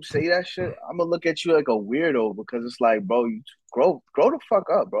age group, say that shit, I'm gonna look at you like a weirdo because it's like, bro, you grow the fuck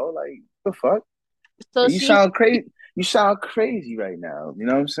up, bro. Like the fuck, So you she, sound crazy. You sound crazy right now. You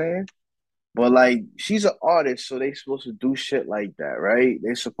know what I'm saying? But like, she's an artist, so they supposed to do shit like that, right?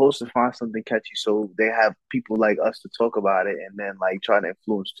 They're supposed to find something catchy, so they have people like us to talk about it, and then like try to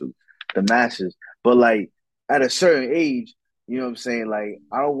influence to the masses. But like at a certain age, you know what I'm saying? Like,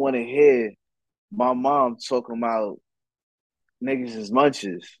 I don't want to hear my mom talking about niggas as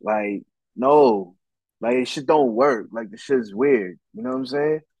munches. Like, no, like it shit don't work. Like the shit's weird. You know what I'm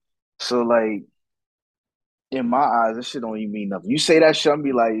saying? So like in my eyes, that shit don't even mean nothing. You say that shit, I'm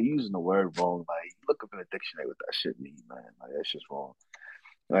be like, you're using the word wrong. Like, look up in the dictionary what that shit mean, man. Like, that shit's wrong.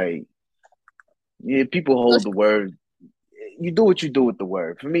 Like, yeah, people so hold the word. You do what you do with the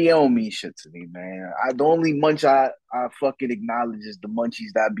word. For me, it don't mean shit to me, man. The only munch I fucking acknowledge is the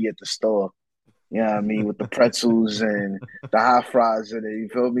munchies that be at the store. You know what I mean? With the pretzels and the hot fries in it. You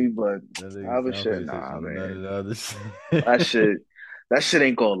feel me? But That nigga other sound like shit, he said nah, some none man. of the other That shit. shit, that shit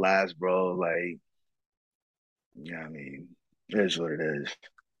ain't gonna last, bro. Like, you know what I mean? It is what it is.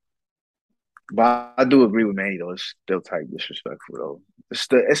 But I do agree with Manny though. It's still tight disrespectful though.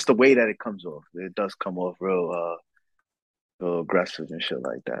 It's the way that it comes off. It does come off real aggressive and shit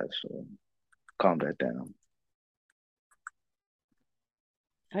like that. So calm that down.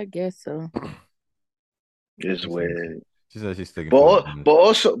 I guess so. It's She said weird. she said she's sticking to But it. but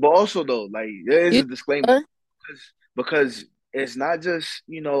also though, like there is You, a disclaimer uh, because it's not just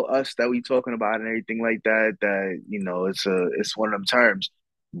us that we talking about and everything like that. That it's one of them terms.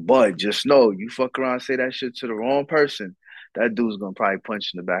 But just know you fuck around and say that shit to the wrong person, that dude's gonna probably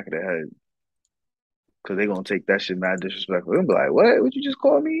punch you in the back of the head. Cause they gonna take that shit mad disrespectful. They'll be like, "What? What you just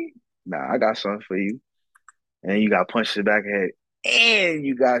call me? Nah, I got something for you." And then you got punched in the back of the head, and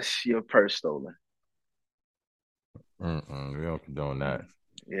you got your purse stolen. We don't condone that.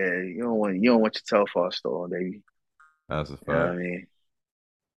 Yeah, you don't want your telephone stolen, baby. That's a You know what I fact. mean?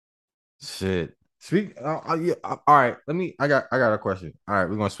 Shit. Speak. Yeah, all right. I got a question. All right,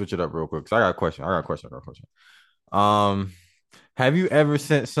 we're gonna switch it up real quick. Cause I got a question. Um, have you ever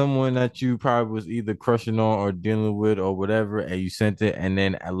sent someone that you probably was either crushing on or dealing with or whatever, and you sent it, and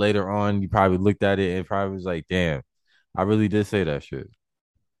then later on you probably looked at it and probably was like, "Damn, I really did say that shit.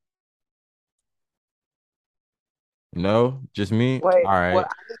 No, just me. Wait, All what? right.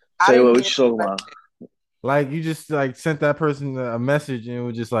 I Say what didn't you hear talking what about? Like you just like sent that person a message and it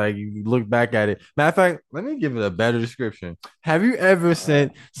was just like you look back at it. Matter of fact, let me give it a better description. Have you ever All right.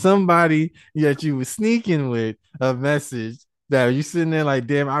 sent somebody that you were sneaking with a message that you sitting there like,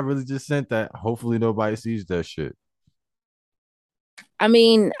 damn, I really just sent that. Hopefully nobody sees that shit.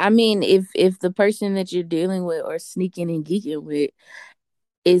 if the person that you're dealing with or sneaking and geeking with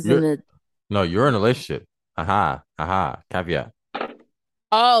isn't You're a no, you're in a relationship. Aha, aha, caveat.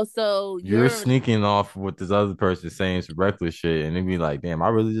 oh, so You're you're sneaking off with this other person saying some reckless shit, and they be like, damn, I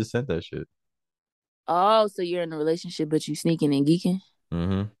really just sent that shit. oh, so you're in a relationship but you sneaking and geeking?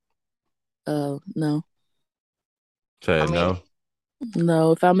 Mm-hmm. Oh, no. I Said mean, no.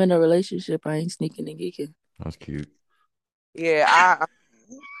 No, if I'm in a relationship, I ain't sneaking and geeking. That's cute. yeah, I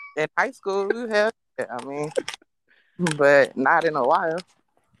in high school, hell, yeah, I mean, but not in a while.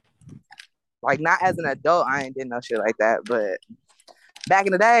 Like not as an adult, I ain't did no shit like that. But back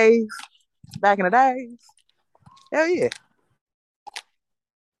in the days, back in the days, hell yeah.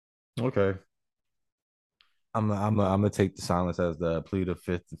 Okay. I'm gonna take the silence as the plea of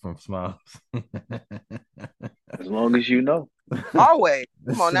fifth from Smiles. As long as you know. Always.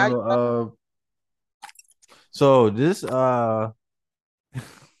 Come on now. so so this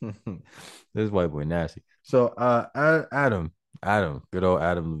white boy nasty. So Adam, good old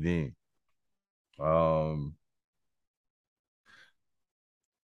Adam Levine. Um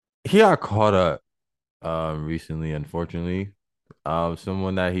he got caught up recently, unfortunately.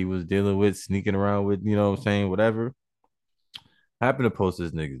 Someone that he was dealing with, sneaking around with, you know what I'm saying, whatever. Happened to post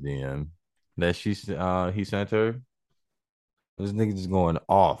this nigga's DM that he sent her. This nigga just going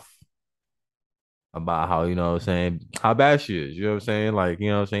off about how, you know what I'm saying, how bad she is. You know what I'm saying? Like, you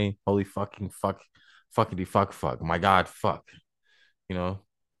know what I'm saying? Holy fucking fuck, fuckity fuck fuck. My God, fuck. You know,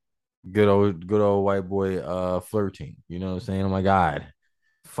 good old white boy flirting. You know what I'm saying? Oh my God.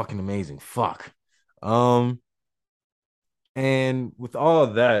 Fucking amazing. Fuck. Um, and with all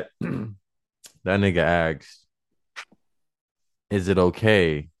of that, that nigga asks, is it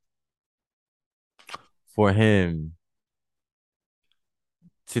okay for him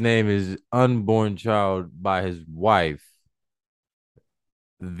to name his unborn child by his wife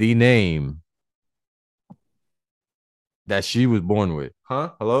the name that she was born with?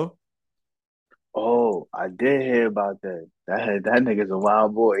 Huh? Hello? Oh, I did hear about that. That nigga's a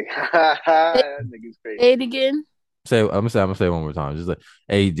wild boy. Say That nigga's crazy. say it again. I'm gonna say it one more time. Just like,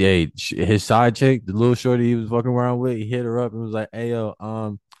 hey, his side chick, the little shorty he was fucking around with, he hit her up and was like, hey yo,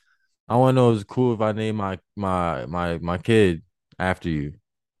 I want to know if it's cool if I name my kid after you.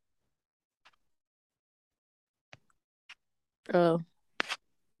 Oh,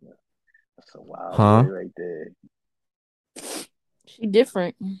 That's a wild boy Huh? right there. she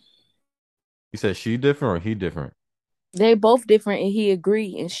different. He said she different or he different? They both different, and he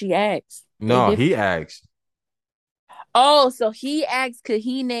agreed, and she asked. They No, different. he asked Oh, so he asked, could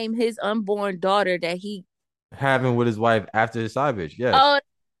he name his unborn daughter that he? having with his wife after his side bitch. Yes. Oh,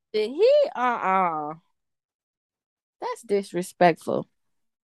 did he? That's disrespectful.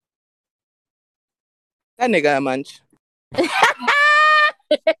 That nigga a munch.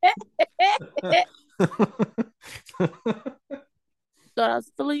 Thought I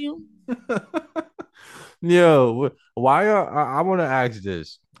was feeling you. Yo, why are I want to ask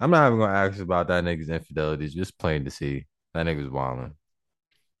this? I'm not even gonna ask about that nigga's infidelities. Just plain to see that nigga's wilding.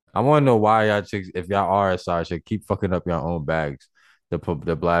 I want to know why y'all chicks, if y'all are a side chick, keep fucking up your own bags. The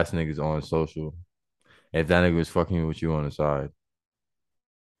blast niggas on social. If that nigga was fucking with you on the side,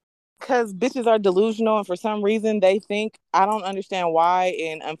 Because bitches are delusional, and for some reason they think, I don't understand why.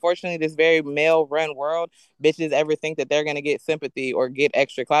 And unfortunately, this very male run world, bitches ever think that they're gonna get sympathy or get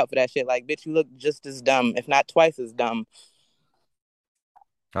extra clout for that shit. Like, bitch, you look just as dumb, if not twice as dumb.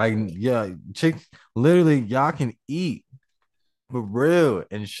 like yeah, chicks, literally y'all can eat for real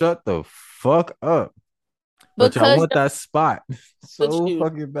and shut the fuck up. But y'all Because want that spot with so you,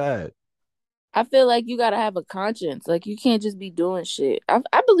 fucking bad. I feel like you gotta have a conscience. Like you can't just be doing shit. I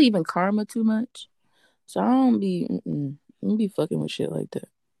believe in karma too much, so I don't be fucking with shit like that.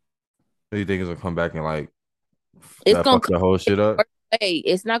 So you think it's gonna come back and like It's gonna fuck come the whole back shit up? your way.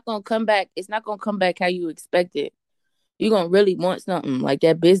 It's not gonna come back. It's not gonna come back how you expect it. You're gonna really want something like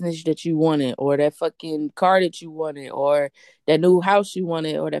that business that you wanted, or that fucking car that you wanted, or that new house you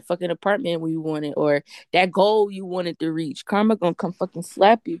wanted, or that fucking apartment you wanted, or that goal you wanted to reach. Karma gonna come fucking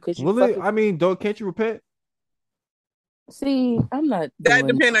slap you because you Will it? fucking I mean, don't can't you repent? see. I'm not That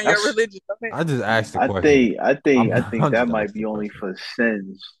doing. depends on your That's religion. I just asked the I question. think I think I'm I think I'm that just might asking be the only question. for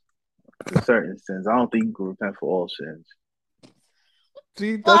sins. for certain sins. I don't think you can repent for all sins.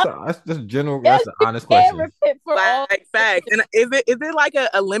 See, Fuck, that's just general. yes, That's an you honest can question. repent for all. Like facts. And is it like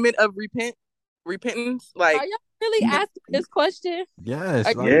a limit of repentance? Are Like y'all really asking this question? Yes,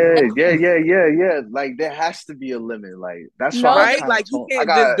 Are like Yeah. Like there has to be a limit. Like that's why I no, right? kind of Like you told. I can't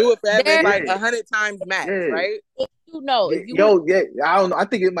got just do it forever. It's there like yeah, 100 times max, yeah. right? if you know Yeah, if you would yo, yeah, I don't know. I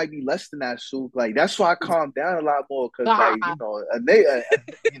think it might be less than that, Soup. Like that's why I calmed down a lot more, cause God, like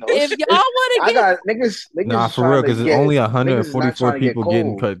if y'all want to I get got niggas nah, is for real, trying to because it's get only niggas is not 144 trying to get people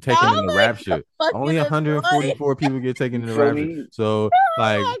getting cold. taken in the y'all rapture. are Only fucking annoying. 144 people get taken You in the feel rapture. me? So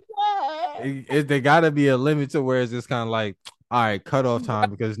like, Oh my god. they gotta be a limit to where it's just kind of like, all right, cut off time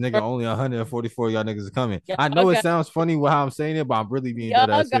because nigga, Bro, only 144 y'all niggas is coming. I y'all know it got sounds funny with how I'm saying it, but I'm really being dead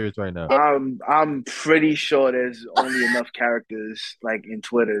y'all ass got serious right now. I'm pretty sure there's only enough characters like in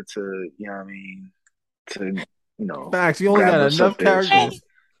Twitter to what I mean to Facts, you only grab got us up enough there. So characters.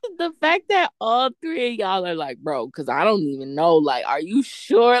 the fact that all three of y'all are like, bro, because I don't even know. Like, are you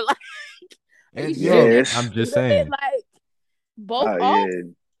sure? Like, are you And sure yo, this yes, I'm just is it? saying. Like, both oh all yeah.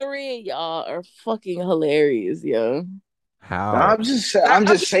 three of y'all are fucking hilarious, yo. How? I'm I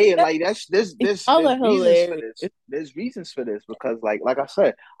just saying like that's Y'all there's are reasons for hilarious. this. There's reasons for this because like I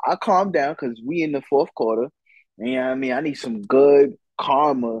said, I calmed down because we in the fourth quarter. And, you know what I mean? I need some good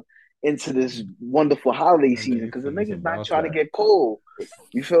karma into this wonderful holiday And then season you because the finna some niggas not bounce trying to back. get cold.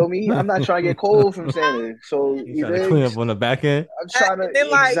 You feel me? I'm not trying to get cold from Santa. So You you trying to dig? clean up on the back end? I'm trying to And then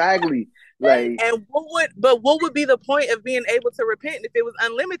like, exactly like and what would be the point of being able to repent if it was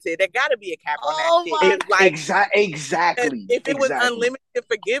unlimited? There got to be a cap on that Oh shit. my Because like, if it was exactly. unlimited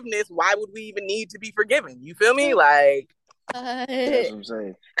forgiveness, why would we even need to be forgiven? You feel me? Like, That's god. what I'm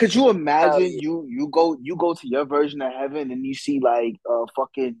saying. Could you hell imagine yeah. you go to your version of heaven and you see like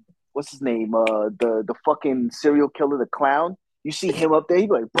fucking what's his name the fucking serial killer the clown. You see him up there. You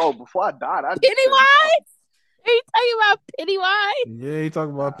be like, bro, before I died, I just said Pennywise? Are you talking about Pennywise? Yeah, you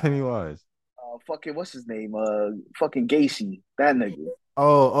talking about Pennywise. fucking what's his name fucking Gacy that nigga.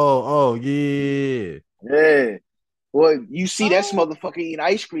 Oh, yeah. Yeah. Well, you see that Oh, motherfucker eating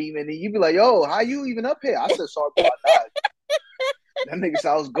ice cream, and then you be like, "Yo, how you even up here?" I said, "Sorry, bro, I died." That nigga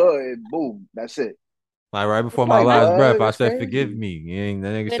sounds good, and boom, that's it. Like right before I'm my like, last what? breath, I That's said, "Forgive crazy. me." And the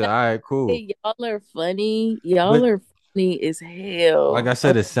nigga when said, I "All right, cool." say y'all are funny, y'all But are funny as like I hell.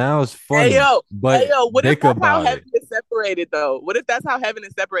 said, it sounds Hey funny, yo, hey but yo, what if think that's how about it. heaven is separated though? What if that's how heaven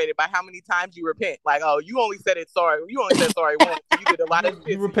is separated by how many times you repent? Like, oh, you only said it sorry. You only said sorry once. You did a lot of You shit,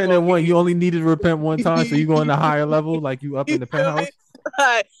 so you repented gonna one. get You only needed to repent one time, so you go in the you higher level, like you up in the feel me? penthouse.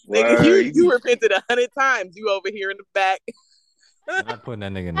 Like, nigga, Word, you you be repented 100 times. You over here in the back. Not putting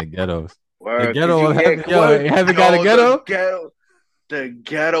that nigga in the ghettos. The word. Cause ghetto you of hear heaven, yo, what? heaven got a Yo, ghetto. the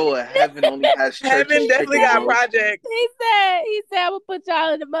ghetto of heaven only has church Heaven and definitely chicken, got bro. projects. He said, I'm gonna put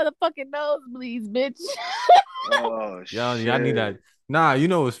y'all in the motherfucking nosebleeds, bitch. Oh Y'all need shit. that. Nah, you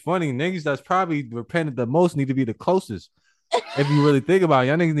know what's funny? Niggas that's probably repented the most need to be the closest. If you really think about it,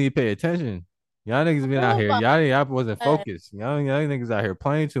 y'all niggas need to pay attention. Y'all niggas been out Oh here. my Y'all wasn't god, focused. Y'all niggas out here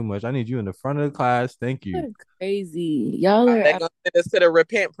playing too much. I need you in the front of the class. Thank you. you're crazy. Y'all are They're gonna send us to the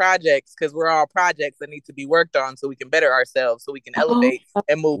repent projects because we're all projects that need to be worked on so we can better ourselves, so we can oh, elevate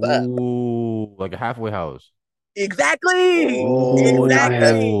and move up. Ooh, like a halfway house. Exactly. Oh, not heaven.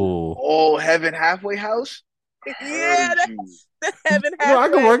 Exactly. Ooh. Oh, heaven halfway house. Yeah, Heard you. that's the heaven You know, I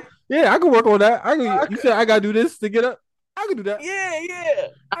can halfway. work. Yeah, I can work on that. I You said I gotta do this to get up. I can do that. Yeah, yeah.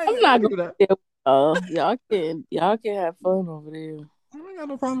 I'm I not can gonna do that. deal with y'all can have fun over there. I ain't got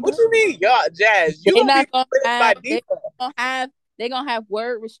no problem with What that. you mean, y'all, Jazz? You They gonna be not gonna replaced by have default. gonna have they gonna have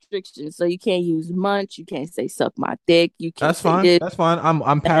word restrictions, so you can't use munch, you can't say suck my dick, you can't That's say fine. this, That's fine. I'm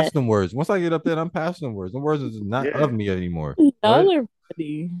that. past them words. Once I get up there, I'm past them words. The words is not yeah. of me anymore. What? Y'all are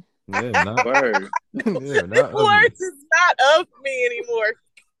funny. Yeah, not. Word. Yeah, not of me. Words is not of me anymore.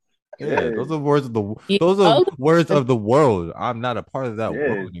 Yeah, Yeah. those are words of the. Those are Y'all words are, of the world. I'm not a part of that Yeah.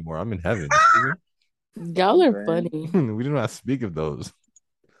 world anymore. I'm in heaven. Excuse y'all are Man. funny. me. We do not speak of those.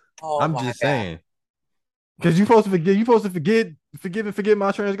 Oh I'm my just god. saying. Because you supposed to forget. You supposed to forgive and forget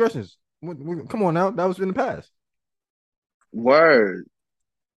my transgressions. Come on now, that was in the past. Word.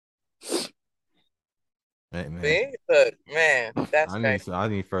 Hey man, See? Look, man, that's crazy. I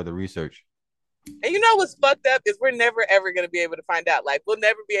need further research. And you know what's fucked up is we're never ever gonna be able to find out. Like we'll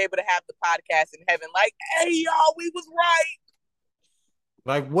never be able to have the podcast in heaven. Like, hey y'all, we was right.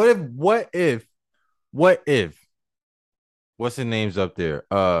 Like, what if, what's his name's up there?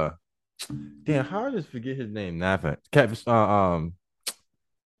 Damn, how I just forget his name? Nothing. Kevin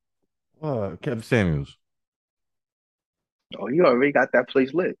Samuels. Oh, you already got that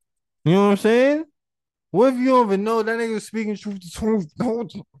place lit. You know what I'm saying? What if you don't even know that nigga was speaking truth to truth?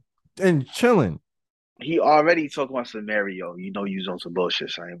 and chilling. He already talking about scenario. You know you was on some bullshit,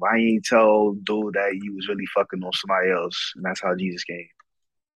 son. Why you ain't tell dude that you was really fucking on somebody else, and that's how Jesus came?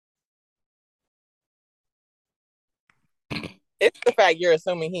 It's the fact you're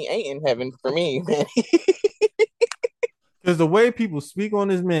assuming he ain't in heaven for me, man. Because the way people speak on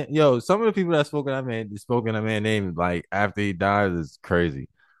this man, yo, some of the people that spoke in that man name like after he died is crazy.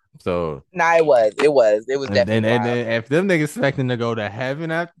 So Nah, it was and definitely wild. if them niggas expecting to go to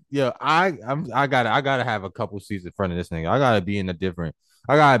heaven after, yo, I gotta have a couple seats in front of this nigga. I gotta be in a different.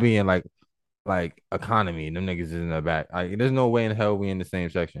 I gotta be in like economy. Them niggas is in the back. There's no way in hell we in the same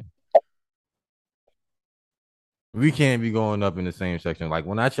section. We can't be going up in the same section. Like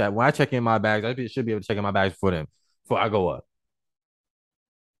when I check in my bags, should be able to check in my bags for them before I go up.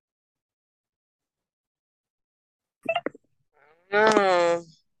 Mm.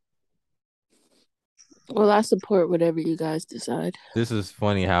 Well, I support whatever you guys decide. This is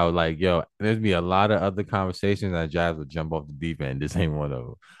funny how like yo, there's be a lot of other conversations that Jazz would jump off the deep end. This ain't one of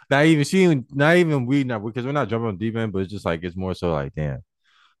them. Not even we, not because we're not jumping on the deep end, but it's just like it's more so like damn,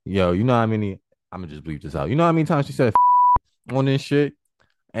 yo, you know how many? I'm gonna just bleep this out. You know how many times she said on this shit,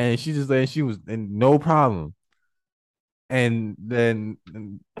 and she just like she was and no problem, and then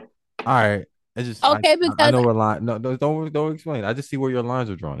all right. It's just Okay, I because know where line. No, don't explain. I just see where your lines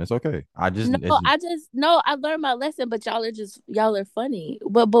are drawn. It's okay. no, It's just, I learned my lesson, but y'all are funny.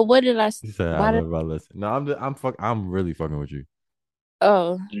 But what did he said I why did love about listen. No, I'm really fucking with you.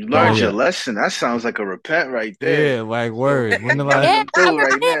 oh You Don't learned your yeah. lesson. That sounds like a repent right there. Yeah, like So word. When the running last yeah, them I through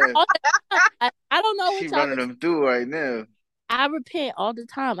right repent now. all the time. I don't know She what y'all running them through right now. I repent all the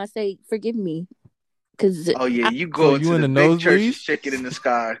time. I say forgive me because Oh yeah, you so go you into in the the big churches, nosebleeds? chicken in the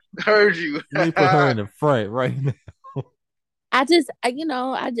sky. Heard you. Let me put her in the front right now. I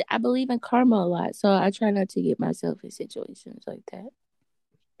believe in karma a lot, so I try not to get myself in situations like that.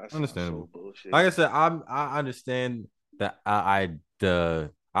 That sounds so Understandable. bullshit. Like I said, I understand that I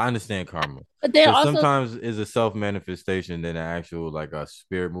understand karma. But then Because also, sometimes it's a self manifestation than an actual like a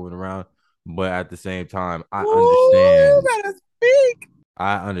spirit moving around. But at the same time, Ooh, gotta speak.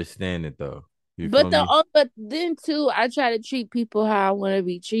 I understand it though. You feel me? but then too, I try to treat people how I want to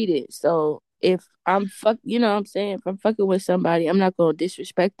be treated. So if you know what I'm saying, if I'm fucking with somebody, I'm not gonna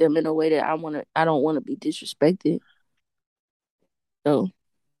disrespect them in a way that I don't want to be disrespected. So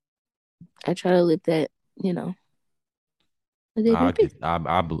I try to let that, you know, let it I happen.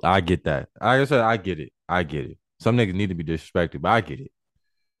 get I get that. Like I said, I get it. I get it. Some niggas need to be disrespected, but I get it.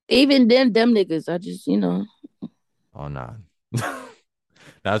 Even them niggas, I just, Oh nah.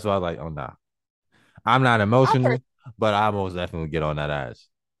 That's why I like, oh nah. I'm not I, per- emotional, but I most definitely get on that ass.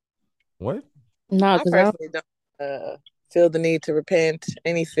 What? no, I because personally don't feel the need to repent.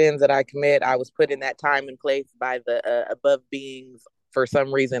 Any sins that I commit, I was put in that time and place by the above beings for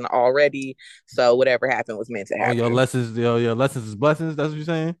some reason already. So whatever happened was meant to Oh, happen. your lessons is blessings. That's what you're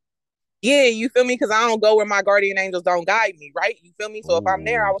saying. Yeah, you feel me? Because I don't go where my guardian angels don't guide me, right? You feel me? So if I'm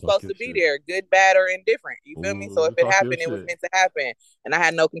there, I Ooh, was talk supposed your to be shit. there, good, bad, or indifferent. You feel me? So if Ooh, it talk your happened, it was shit. meant to happen, and I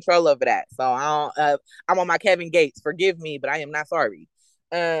had no control over that. So I don't. I'm on my Kevin Gates. Forgive me, but I am not sorry.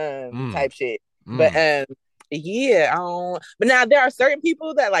 Mm, Type shit. But mm. yeah, I don't. But now there are certain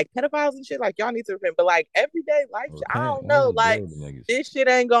people that like pedophiles and shit. Like y'all need to repent. But like everyday life, I Repent don't know. every Like day, the niggas. this shit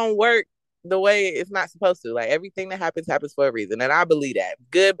ain't gonna work the way it's not supposed to. Like everything that happens for a reason, and I believe that.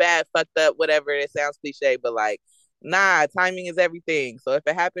 Good, bad, fucked up, whatever. It sounds cliche, but like, nah, timing is everything. So if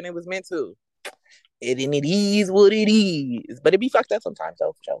it happened, it was meant to. It is what it is. But it be fucked up sometimes,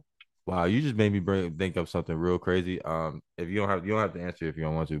 though, for sure. Wow, you just made me think of something real crazy. If you don't have to answer if you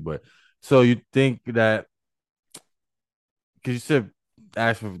don't want to, but so you think that because you said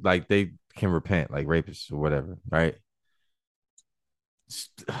ask for like they can repent, like rapists or whatever, right?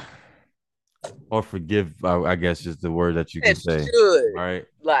 Or forgive, I guess is the word that you can It say, should. right?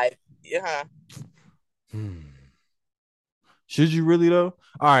 Like, yeah. Hmm. Should you really though?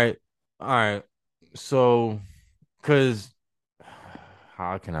 All right. So, because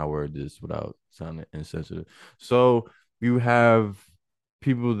how can I word this without sounding insensitive? So you have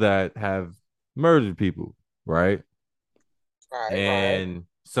people that have murdered people, right? Right, right, And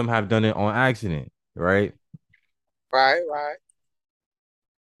some have done it on accident, right? right, right.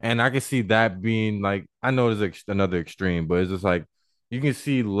 And I can see that being like, I know there's another extreme, but it's just like you can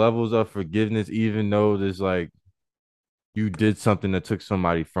see levels of forgiveness, even though there's like you did something that took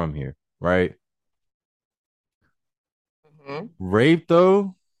somebody from here, right? Mm-hmm. Rape,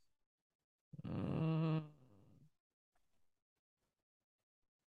 though, mm,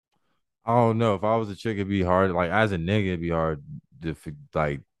 I don't know. If I was a chick, it'd be hard. Like as a nigga, it'd be hard to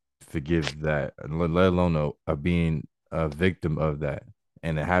like forgive that, let alone being a victim of that.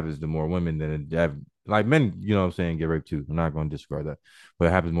 and it happens to more women than it have like men. You know what I'm saying? Get raped too. I'm not going to disregard that, but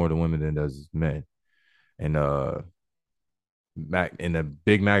it happens more to women than it does men, and in a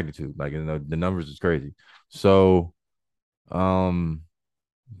big magnitude. Like the numbers is crazy. So, but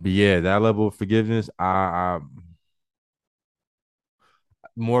yeah, that level of forgiveness, I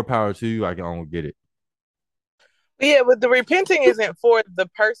more power to you. I don't get it. Yeah, but the repenting isn't for the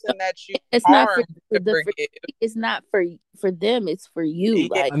person that you It's not for harmed to the forgive. it's not for them, it's for you. Yeah,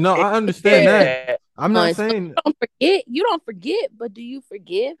 Like No, I understand that. yeah. I'm not so saying you don't forget, but do you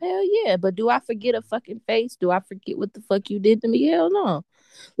forgive? Hell yeah. But do I forget a fucking face? Do I forget what the fuck you did to me? Hell no.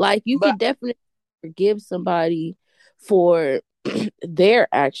 Like you But could definitely forgive somebody for their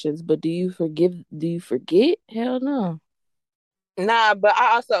actions, but do you forget? Hell no. nah, but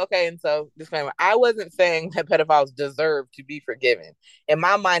I also okay, and so disclaimer, I wasn't saying that pedophiles deserve to be forgiven. In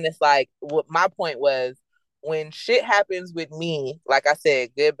my mind, it's like what my point was when shit happens with me, like I said,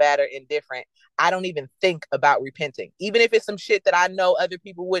 good, bad, or indifferent, I don't even think about repenting. Even if it's some shit that I know other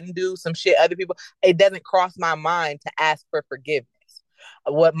people wouldn't do, some shit other people, it doesn't cross my mind to ask for forgiveness.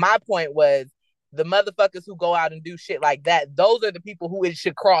 What my point was, the motherfuckers who go out and do shit like that, those are the people who it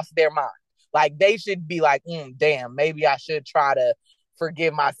should cross their mind. Like they should be like, damn, maybe I should try to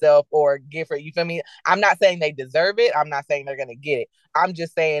forgive myself or give her. You feel me? I'm not saying they deserve it. I'm not saying they're gonna get it. I'm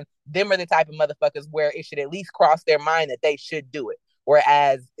just saying them are the type of motherfuckers where it should at least cross their mind that they should do it.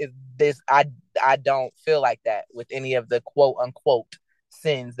 Whereas if this, I don't feel like that with any of the quote unquote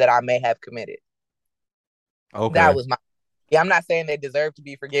sins that I may have committed. okay. That was my. Yeah, I'm not saying they deserve to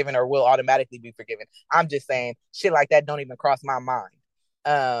be forgiven or will automatically be forgiven. I'm just saying shit like that don't even cross my mind.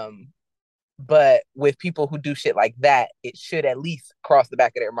 Um, but with people who do shit like that, it should at least cross the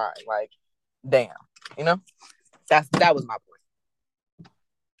back of their mind. Like, damn, you know, that was my point.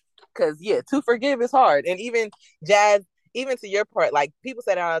 Because yeah, to forgive is hard, and even Jazz, even to your part, like people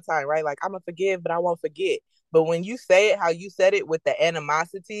say that all the time, right? Like I'm gonna forgive, but I won't forget. But when you say it how you said it with the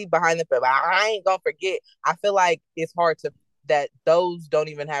animosity behind the film, I ain't gonna forget. I feel like it's hard to that those don't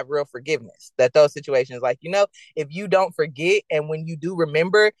even have real forgiveness. That those situations, like if you don't forget and when you do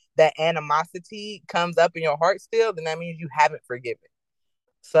remember that animosity comes up in your heart still, then that means you haven't forgiven.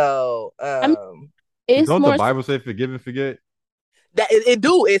 So I mean, it's Don't the more so Bible say forgive and forget? that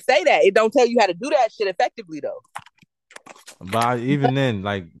it say that it don't tell you how to do that shit effectively though. But even then,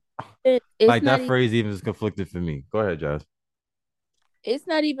 it's like not that even phrase even is conflicted for me. Go ahead, Jazz. it's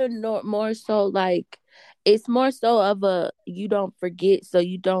not even more so like it's more so of a you don't forget so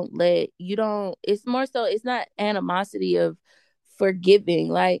you don't it's more so it's not animosity of forgiving.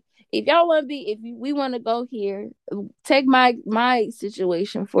 Like if y'all want to be if we want to go here, take my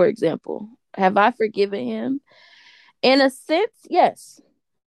situation for example. Have I forgiven him? In a sense, yes.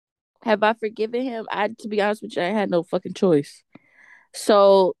 Have I forgiven him? I to be honest with you, I had no fucking choice.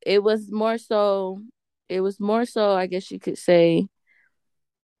 So it was more so I guess you could say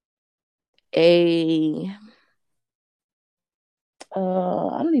a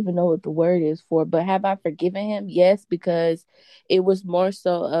I don't even know what the word is for, but have I forgiven him? Yes, because it was more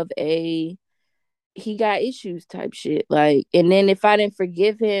so of a he got issues type shit. Like, and then if I didn't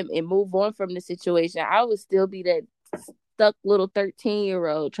forgive him and move on from the situation, I would still be that stuck little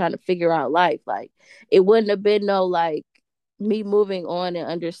 13-year-old trying to figure out life. Like, it wouldn't have been no like me moving on and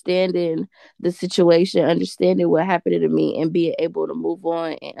understanding the situation, understanding what happened to me, and being able to move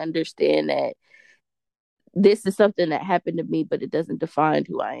on and understand that this is something that happened to me, but it doesn't define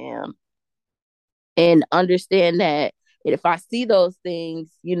who I am. And understand that if I see those things,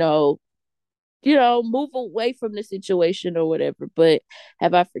 move away from the situation or whatever. But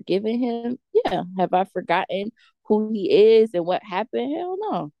have I forgiven him? Yeah. Have I forgotten who he is and what happened? Hell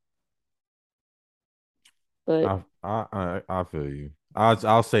no. But I feel you.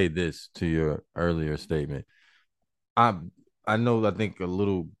 I'll say this to your earlier statement. I I know I think a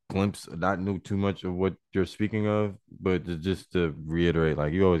little glimpse, not know too much of what you're speaking of, but just to reiterate,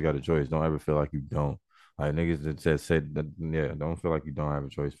 like you always got a choice. Don't ever feel like you don't. Like niggas that said that, yeah, don't feel like you don't have a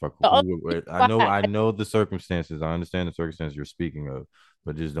choice. Fuck the only who. why I know the circumstances. I understand the circumstances you're speaking of,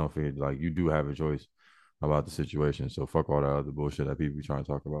 but just don't forget, like you do have a choice about the situation. So fuck all that other bullshit that people be trying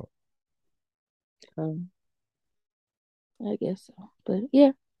to talk about. um, I guess so. But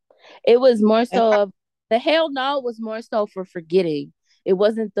yeah, it was more And so of the hell no was more so for forgetting. It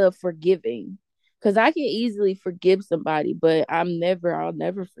wasn't the forgiving. Cause I can easily forgive somebody, but I'll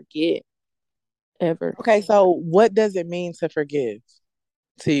never forget ever. okay, so what does it mean to forgive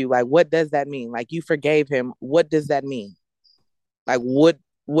to you? Like, what does that mean? Like, you forgave him. What does that mean? Like, what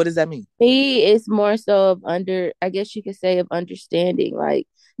does that mean? Me, it's more so of I guess you could say of understanding. Like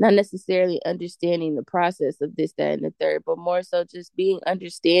not necessarily understanding the process of this, that, and the third, but more so just being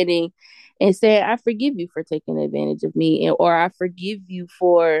understanding and saying, I forgive you for taking advantage of me, or I forgive you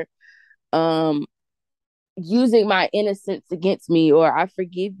for um using my innocence against me, or I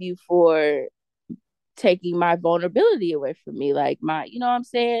forgive you for taking my vulnerability away from me, like my, you know what I'm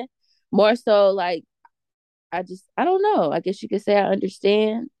saying? More so like I don't know. I guess you could say I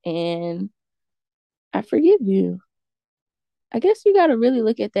understand and I forgive you. I guess you got to really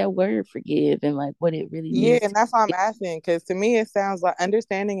look at that word forgive and like what it really Yeah, means. and that's why I'm asking, because to me it sounds like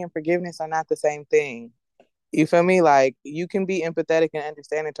understanding and forgiveness are not the same thing. You feel me? Like you can be empathetic and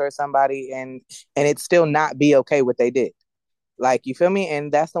understanding towards somebody and it still not be okay what they did. Like you feel me?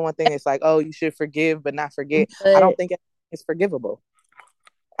 And that's the one thing. It's like, oh, you should forgive but not forget. I don't But think it's forgivable.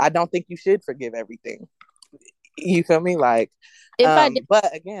 I don't think you should forgive everything. You feel me? Like, if I did,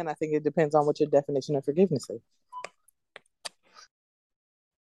 but again, I think it depends on what your definition of forgiveness is.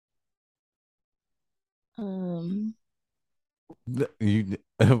 um,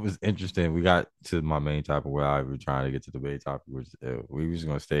 It was interesting. We got to my main topic where I was trying to get to the main topic, which we were just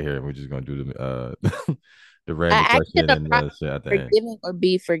gonna stay here and we're just gonna do the the random I asked her question the and proper shit at the end. forgiving or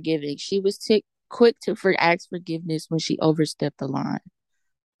be forgiving. She was quick to ask forgiveness when she overstepped the line.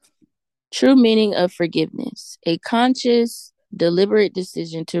 True meaning of forgiveness: a conscious, deliberate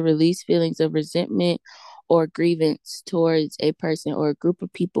decision to release feelings of resentment or grievance towards a person or a group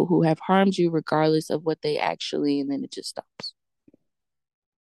of people who have harmed you, regardless of what they actually, and then it just stops.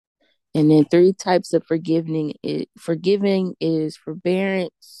 And then three types of forgiving is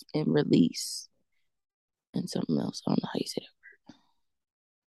forbearance and release. And something else. I don't know how you say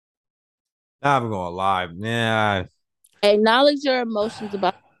Not even gonna lie, man. that. Acknowledge your emotions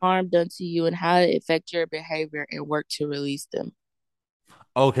about harm done to you and how it affect your behavior and work to release them.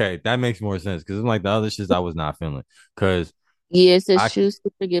 Okay, that makes more sense because I'm like the other shit I was not feeling. Because Yeah, it says I choose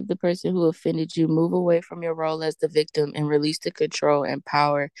to forgive the person who offended you, move away from your role as the victim, and release the control and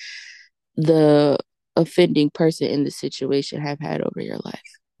power the offending person in the situation have had over your life.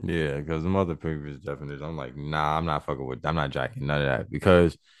 yeah, because the other previous definition, I'm like, nah, I'm not fucking with, I'm not jacking none of that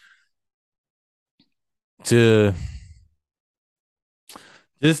because to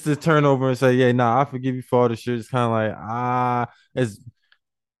just to turn over and say, yeah, nah, I forgive you for all the shit. It's kind of like it's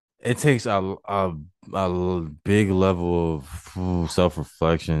it takes a big level of self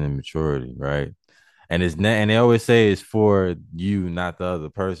reflection and maturity, right? And they always say it's for you, not the other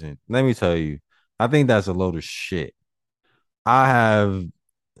person. Let me tell you, I think that's a load of shit. I have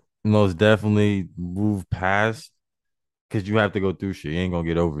most definitely moved past because you have to go through shit. You ain't gonna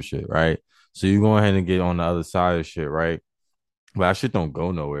get over shit, right? So you go ahead and get on the other side of shit, right? But that shit don't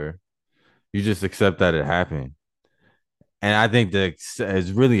go nowhere. You just accept that it happened. And I think that it's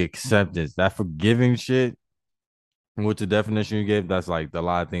really acceptance. That forgiving shit, with the definition you gave, that's like a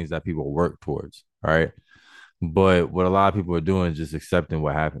lot of things that people work towards, right? But what a lot of people are doing is just accepting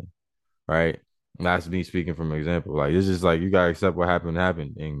what happened, right? And that's me speaking from an example. Like it's just like you gotta accept what happened,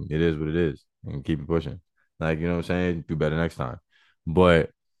 and it is what it is, and keep it pushing. Like you know what I'm saying? Do better next time.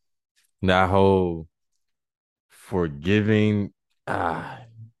 But that whole forgiving, ah,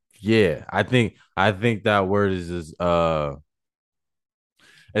 yeah, I think that word is just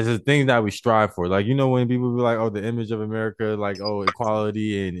it's a thing that we strive for. Like, you know, when people be like, oh, the image of America, like, oh,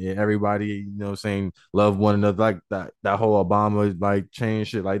 equality and everybody, you know, saying love one another, like that whole Obama like change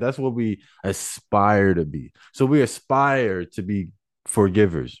shit, like that's what we aspire to be. So we aspire to be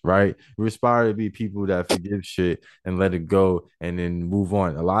forgivers, right? We aspire to be people that forgive shit and let it go and then move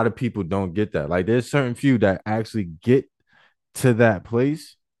on. A lot of people don't get that. Like there's certain few that actually get to that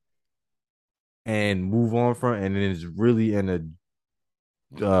place and move on from it, and then it's really in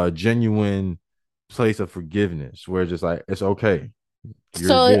a genuine place of forgiveness where it's just like it's okay, you're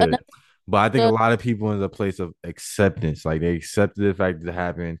So, good. But I think a so lot of people in the place of acceptance, like they accepted the fact that it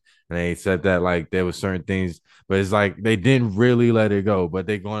happened and they accept that like there was certain things, but it's like they didn't really let it go, but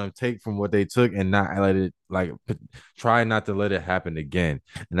they're going to take from what they took and not let it like try not to let it happen again.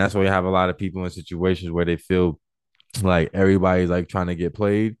 And that's why you have a lot of people in situations where they feel like everybody's like trying to get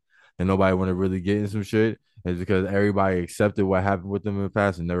played and nobody want to really get in some shit. Is because everybody accepted what happened with them in the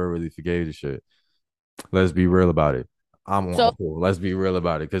past and never really forgave the shit. Let's be real about it. I'm on so awful. Let's be real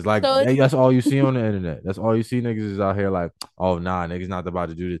about it. Cause like so it's that's all you see on the internet. That's all you see niggas is out here like, oh nah, niggas not about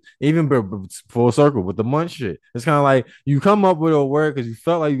to do this. Even full circle with the munch shit. It's kind of like you come up with a word because you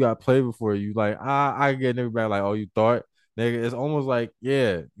felt like you got played before. You like, I get everybody like, oh, you thought, nigga. It's almost like,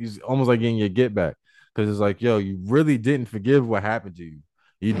 yeah, it's almost like getting your get back. Cause it's like, yo, you really didn't forgive what happened to you.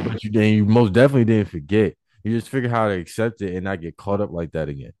 But you most definitely didn't forget. You just figure how to accept it and not get caught up like that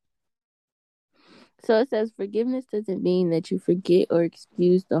again. So it says forgiveness doesn't mean that you forget or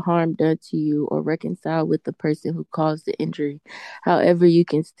excuse the harm done to you or reconcile with the person who caused the injury. However, you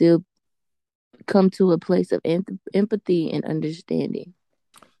can still come to a place of empathy and understanding.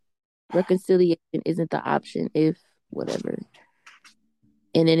 Reconciliation isn't the option if whatever.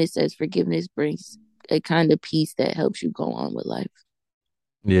 And then it says forgiveness brings a kind of peace that helps you go on with life.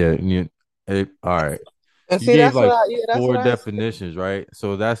 Yeah, all right. And You see, gave that's what like I, yeah, that's four what I. definitions, right?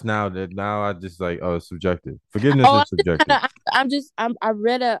 So that's now I just like, oh, it's subjective. Forgiveness Oh, is subjective. I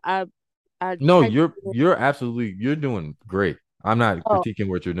read I No, typed it you're absolutely you're doing great. I'm not oh critiquing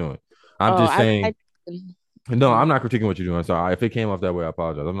what you're doing. I'm oh just I saying typed it no, I'm in. not critiquing what you're doing. Sorry, if it came off that way, I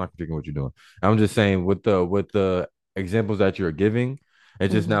apologize. I'm not critiquing what you're doing. I'm just saying with the examples that you're giving,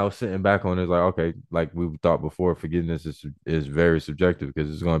 it's just Mhm. now sitting back on is like, okay, like we thought before, forgiveness is very subjective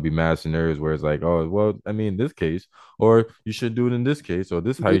because it's going to be mad scenarios where it's like, oh, well, I mean, in this case, or you should do it in this case, or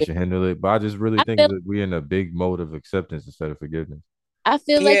this is how you Yeah. should handle it. But I just really I think feel that we're in a big mode of acceptance instead of forgiveness. I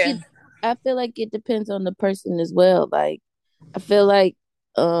feel like Yeah, it I feel like it depends on the person as well. Like I feel like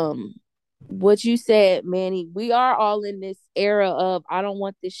um what you said, Manny, we are all in this era of I don't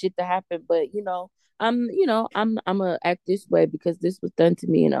want this shit to happen, but I'm gonna act this way because this was done to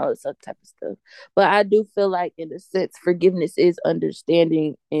me and all this other type of stuff. But I do feel like in a sense forgiveness is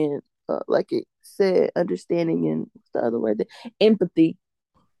understanding and like it said, understanding and what's the other word? Empathy.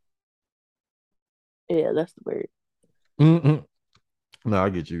 Yeah, that's the word. Mm-mm. No, I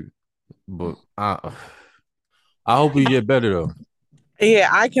get you, but I hope we get better though. yeah,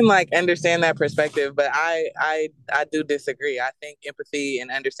 I can like understand that perspective, but I do disagree. I think empathy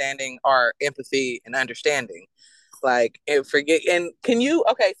and understanding are empathy and understanding. Like and forget and can you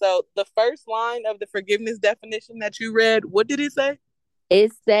okay, so the first line of the forgiveness definition that you read, what did it say?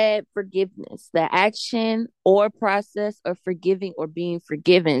 It said forgiveness, the action or process of forgiving or being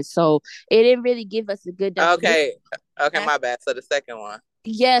forgiven. So it didn't really give us a good definition. Okay. Okay, my bad. So the second one.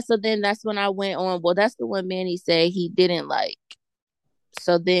 Yeah, so then that's when I went on. Well, that's the one Manny said he didn't like.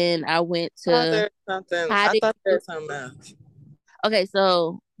 So then I went to how I did thought there you was something else. okay,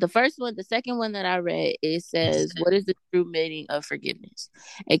 so the second one that I read, it says, what is the true meaning of forgiveness?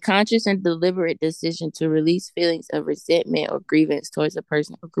 A conscious and deliberate decision to release feelings of resentment or grievance towards a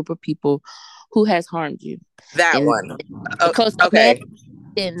person or group of people who has harmed you. That And one. the Oh, coast man okay.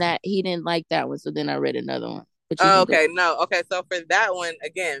 didn't he didn't like that one, so then I read another one. But you Oh, can go. okay. No. Okay. So for that one,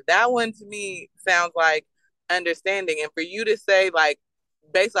 again, that one to me sounds like understanding. And for you to say, like,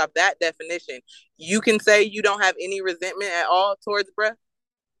 based off that definition, you can say you don't have any resentment at all towards bruh.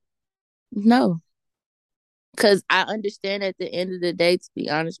 No, because I understand at the end of the day, to be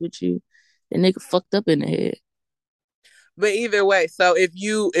honest with you, the nigga fucked up in the head. But either way, so if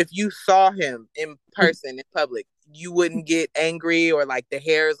you saw him in person in public, you wouldn't get angry or like the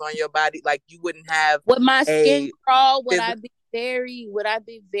hairs on your body, like you wouldn't have Would my skin a crawl? physical. Would I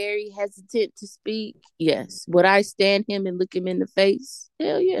be very hesitant to speak? Yes. Would I stand him and look him in the face?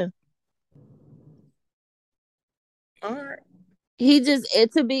 Hell yeah. All right. He just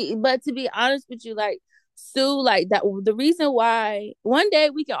it to be but to be honest with you, like Sue, like that the reason why one day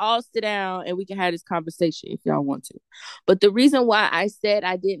we can all sit down and we can have this conversation if y'all want to. But the reason why I said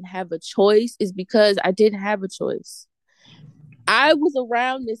I didn't have a choice is because I didn't have a choice. I was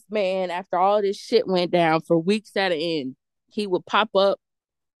around this man after all this shit went down for weeks at an end. He would pop up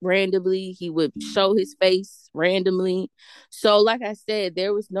randomly. He would show his face randomly. So, like I said,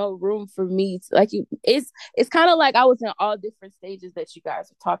 there was no room for me to like. It's kind of like I was in all different stages that you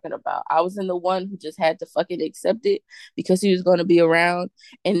guys are talking about. I was in the one who just had to fucking accept it because he was going to be around,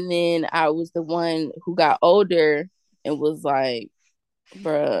 and then I was the one who got older and was like,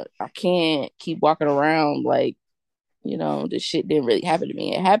 "Bruh, I can't keep walking around like." This shit didn't really happen to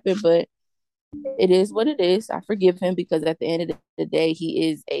me. It happened, but it is what it is. I forgive him because at the end of the day, he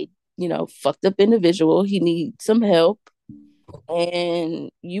is a, fucked up individual. He needs some help. And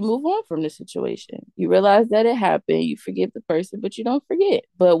you move on from the situation. You realize that it happened. You forgive the person, but you don't forget.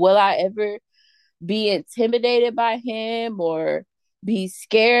 But will I ever be intimidated by him or be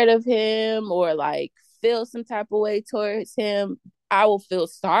scared of him or like feel some type of way towards him? I will feel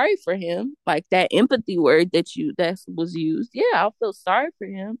sorry for him. Like that empathy word that was used. Yeah, I'll feel sorry for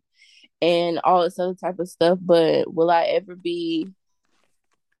him and all this other type of stuff. But will I ever be?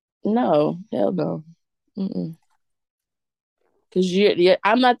 No, hell no. Because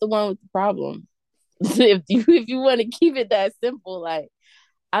I'm not the one with the problem. If you want to keep it that simple, like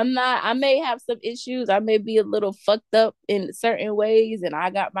I'm not. I may have some issues. I may be a little fucked up in certain ways, and I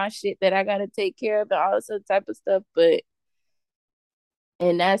got my shit that I gotta take care of and all this other type of stuff. But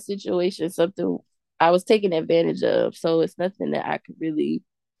in that situation, something I was taken advantage of, so it's nothing that I could really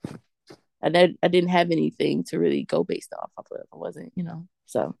I didn't have anything to really go based off of. I wasn't,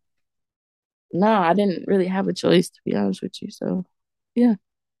 so no, I didn't really have a choice to be honest with you. So yeah,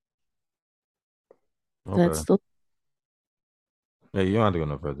 Okay. that's the Yeah, you don't have to go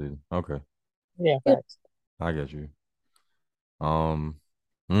no further. Okay. Yeah, yeah. facts. I get you. Um,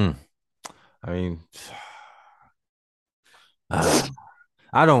 mm, I mean,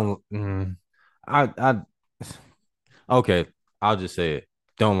 I don't. I. Okay. I'll just say it.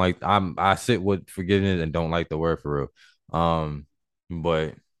 Don't like. I sit with forgiveness and don't like the word for real.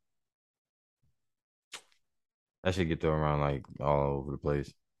 But that should get thrown around like all over the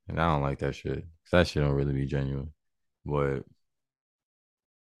place, and I don't like that shit. 'Cause that shit don't really be genuine. But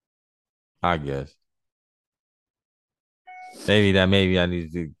I guess maybe I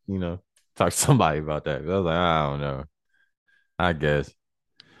need to talk to somebody about that. 'Cause I was like, I don't know. I guess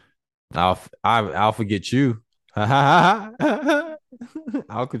I'll forget you. I'll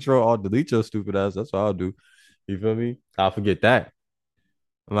control all delete your stupid ass. That's what I'll do. You feel me? I'll forget that.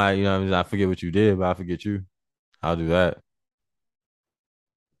 I'm like, what I mean? I forget what you did, but I'll forget you. I'll do that.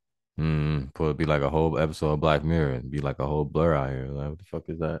 Put be like a whole episode of Black Mirror and be like a whole blur out here. Like, what the fuck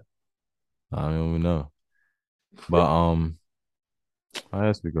is that? I don't even know. But I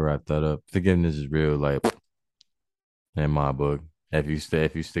guess we can wrap that up. Forgiveness is real, like in my book. If you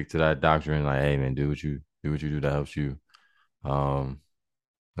stick to that doctrine, like, hey man, do what you do that helps you. Um,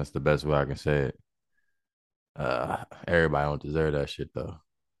 that's the best way I can say it. Everybody don't deserve that shit though.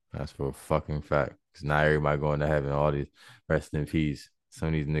 That's for a fucking fact. Cause not everybody going to heaven. All these rest in peace. Some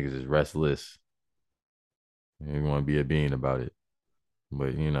of these niggas is restless. You want to be a being about it, but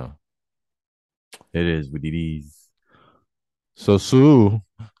it is what it is. So Sue.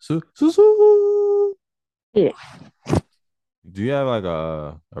 Yeah. Do you have like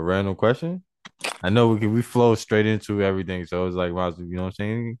a random question? I know we flow straight into everything, so it's like, wow, you know what I'm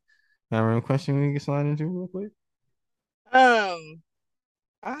saying? Got a random question we can slide into real quick. Um,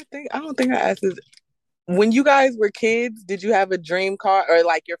 I don't think I asked this. When you guys were kids, did you have a dream car or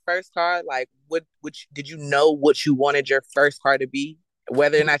like your first car? Like, what which did you know what you wanted your first car to be,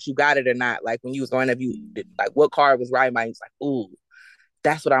 whether or not you got it or not? Like when you was growing up, you did, like what car was riding by? You was like, ooh,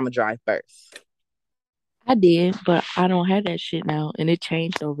 that's what I'm gonna drive first. I did, but I don't have that shit now, and it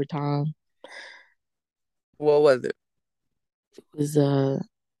changed over time. What was it? It was a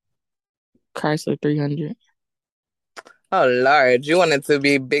Chrysler 300. Oh Lord, you wanted to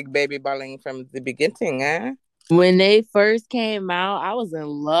be big baby balling from the beginning, eh? When they first came out, I was in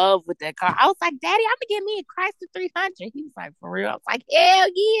love with that car. I was like, Daddy, I'm gonna get me a Chrysler 300. He was like, for real? I was like, hell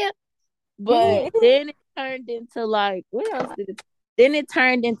yeah. But then it turned into like, what else did it? Then it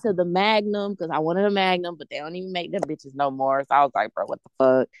turned into the Magnum because I wanted a Magnum, but they don't even make them bitches no more. So I was like, bro, what the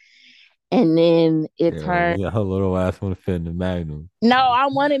fuck? And then it turned. Yeah, her little ass want to fit in the Magnum. No, I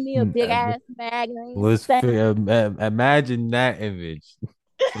wanted me a Mm, big ass Magnum. Let's figure, imagine that image.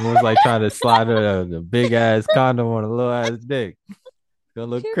 Someone's like trying to slide a big ass condom on a little ass dick. It's gonna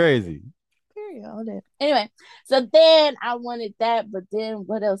look crazy. Period. All that. Anyway, so then I wanted that, but then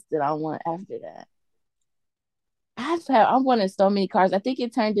what else did I want after that? I wanted so many cars. I think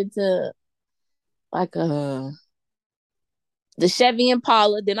it turned into like the Chevy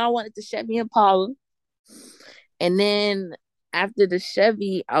Impala. Then I wanted the Chevy Impala, and then after the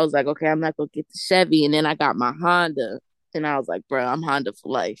Chevy, I was like, okay, I'm not gonna get the Chevy, and then I got my Honda, and I was like, bro, I'm Honda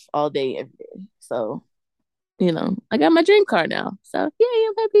for life, all day, every day. So I got my dream car now. So yeah,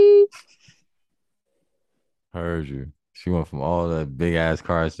 I'm happy. Heard you. She went from all that big ass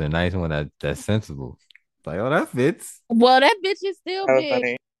cars to a nice one that's sensible. Like, oh, that fits. Well, that bitch is still That was big.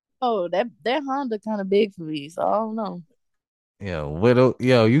 funny. Oh, that Honda kind of big for me, so I don't know.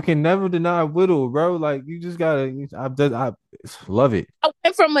 You can never deny Whittle, bro. Like, you just gotta. I love it. I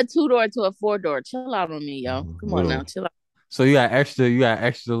went from a 2-door to a 4-door. Chill out on me, yo. Come on now, Whittle. chill out. So you got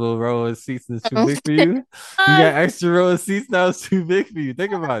extra little row of seats that's too big for you. You got extra row of seats now it's too big for you.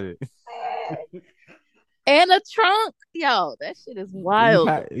 Think about it. And a trunk, yo, that shit is wild.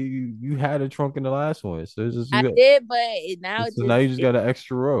 You had a trunk in the last one, so it's just I did, but now now you just got an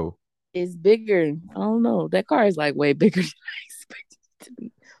extra row. it's bigger. I don't know. That car is like way bigger than I expected it to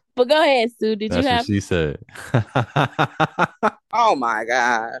be. But go ahead, Sue. Did you That's what have? she said. Oh my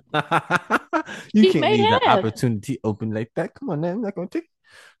God. You She can't may leave the have. opportunity open like that. Come on, man. I'm not gonna take it.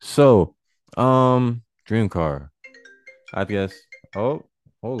 So, dream car. I guess. Oh,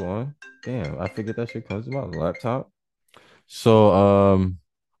 hold on. Damn, I figured that shit comes to my laptop. So,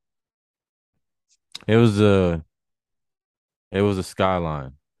 it was a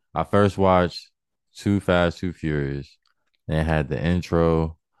Skyline. I first watched Too Fast, Too Furious, and it had the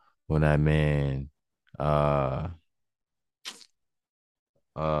intro when that man, uh,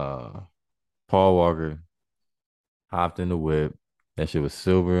 Paul Walker, hopped in the whip. That shit was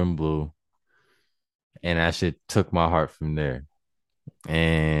silver and blue. And that shit took my heart from there.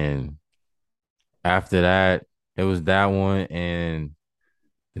 And after that, it was that one and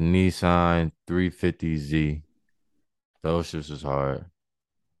the Nissan 350Z. Those shits was hard.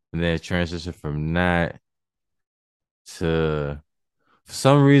 And then it transitioned from that to for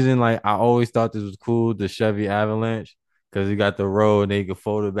some reason, like I always thought this was cool, the Chevy Avalanche, because you got the road and then you can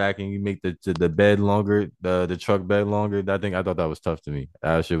fold it back and you make the bed longer, the truck bed longer. I thought that was tough to me.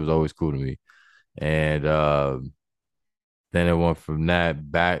 That shit was always cool to me. And then it went from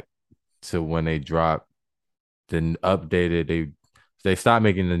that back to when they dropped, then updated. They stopped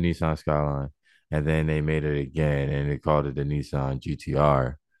making the Nissan Skyline, and then they made it again, and they called it the Nissan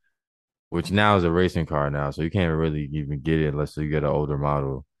GTR, which now is a racing car now. So you can't really even get it unless you get an older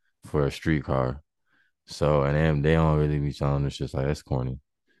model for a street car. So and then they don't really be selling this shit like that's corny.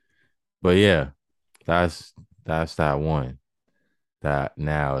 But yeah, that's that's that one that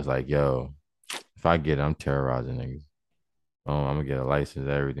now is like, yo, if I get it, I'm terrorizing niggas. I'm gonna get a license,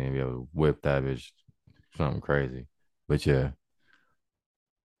 everything, be able to whip that bitch, something crazy. But yeah,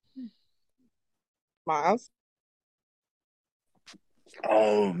 Miles.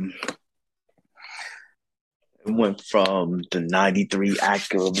 Um, it went from the '93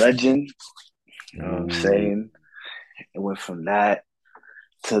 Acura Legend. You know what I'm ooh, saying? It went from that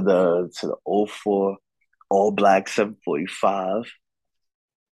to the '04 all black 745,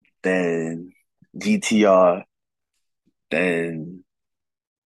 then GTR, then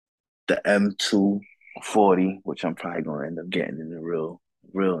the M240, which I'm probably gonna end up getting in the real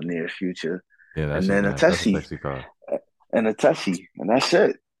near future, yeah, that and shit then a nice. That's a Tessie sexy car. and a Tessie, and that's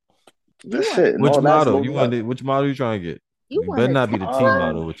it. You That's want it, and Which all that's model? You loaded want up. it? Which model you trying to get? you You want better a not be the T Tesla?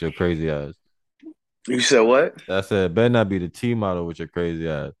 model with your crazy ass. You said what? I said, better not be the T model with your crazy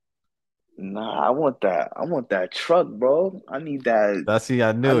ass. Nah, I want that. I want that truck, bro. I need that. I see. I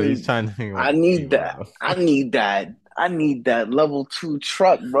I knew it. He's need. trying to think about I the T need that. model. I need that. I need that level two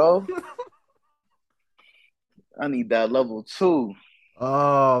truck, bro. I need that level two.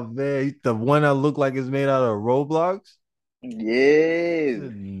 Oh man, the one that looked like it's made out of Roblox. Yeah,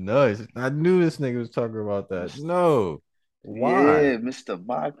 Shit nuts. I knew this nigga was talking about that. No, why? yeah, Mr.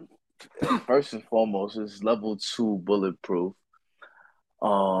 Mike. First and foremost, it's level two bulletproof.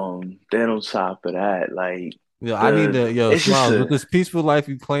 Then on top of that, like Yo, I need to. Yo, it's just Smiles, with a. this peaceful life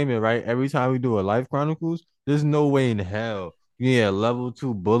you claim it, right? Every time we do a Life Chronicles, there's no way in hell. Yeah, level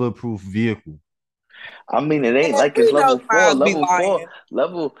two bulletproof vehicle. I mean, it ain't And like it's we know level four. Miles be lying.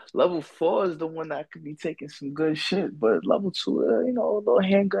 Level four is the one that could be taking some good shit. But level two, a little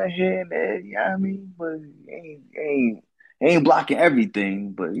handgun here and there. You know what I mean? But ain't blocking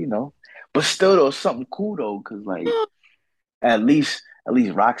everything. But but still though, something cool though, because like at least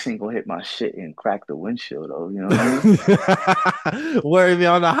rocks ain't gonna hit my shit and crack the windshield though. You know what I mean? Worry me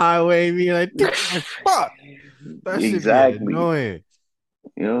on the highway, me like, oh, fuck, that should be Exactly. annoying.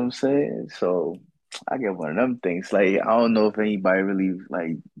 You know what I'm saying? So I get one of them things. Like I don't know if anybody really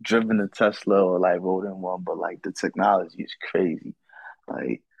like driven a Tesla or like rode in one, but like the technology is crazy.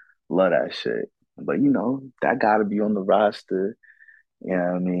 Like love that shit. But that gotta be on the roster. You know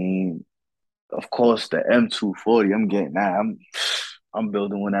what I mean? Of course the M240, I'm getting that. I'm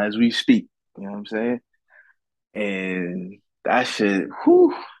building one as we speak. You know what I'm saying? And that shit,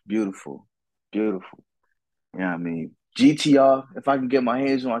 whew, beautiful. Beautiful. You know what I mean? GTR, if I can get my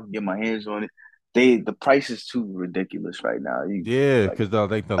hands on, I can get my hands on it. The price is too ridiculous right now. You Yeah, like because the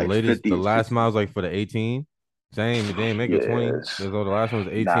like latest, the 50, last 50. miles like for the 18. Same, they didn't make a 20. Yes. So the last one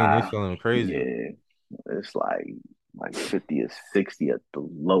was 18. They Nah. selling them crazy. Yeah. It's like 50 or 60 at the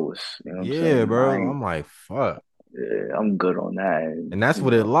lowest. You know what I'm Yeah, saying? bro. I'm like, fuck. Yeah, I'm good on that. And, And that's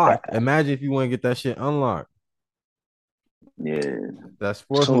what it that locked. Imagine if you want to get that shit unlocked. yeah. That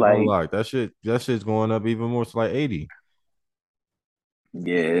sports So one like, unlocked. That shit's going up even more. It's like 80.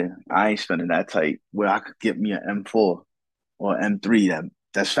 yeah, I ain't spending that tight where I could get me an M4 or M3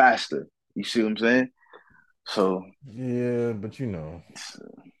 that's faster. You see what I'm saying? So Yeah, but it's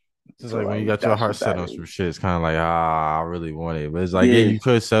just so like when you like got your that's heart what set that on some is. shit, it's kind of like, I really want it. But it's like, yeah, Yeah, you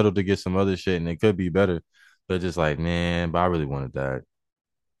could settle to get some other shit and it could be better. But just like, man, but I really wanted that.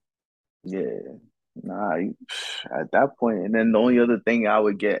 yeah. Nah, at that point, and then the only other thing I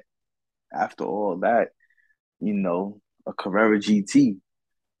would get after all that, a Carrera GT,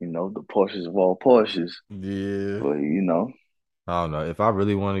 the Porsches of all Porsches. Yeah. But I don't know. If I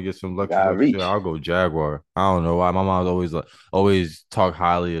really want to get some you luxury gotta luxury shit, reach. I'll go Jaguar. I don't know why. My mom's always like always talk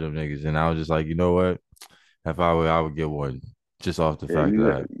highly of them niggas, and I was just like, you know what? If I would, I would get one. just off the Yeah, fact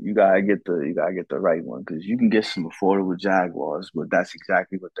that you gotta get the right one because you can get some affordable Jaguars, but that's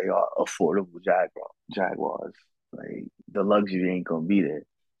exactly what they are, affordable Jaguars. Like the luxury ain't gonna be there.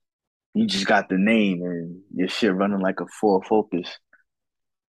 You just got the name and your shit running like a Ford Focus.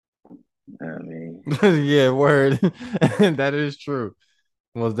 You know what I mean, yeah, word. That is true.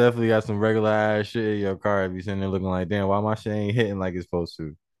 Most definitely got some regular ass shit in your car. If you sitting there looking like, damn, why my shit ain't hitting like it's supposed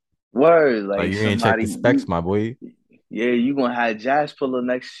to? word Like like you ain't checked the somebody specs, you. my boy. Yeah, you gonna have Jazz pull up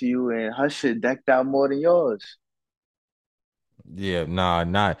next to you and her shit decked out more than yours. Yeah, nah,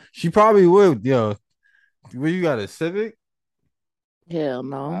 not. She probably would, yo. Where you got a Civic Hell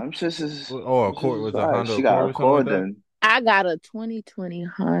no. I'm just as or a I'm just Accord? as Was it a fine. Honda She got Accord a or something like cord that? then. I got a 2020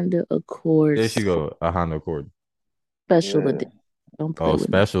 Honda Accord There she go, a Honda Accord. special Yeah. edition. Don't play Oh, with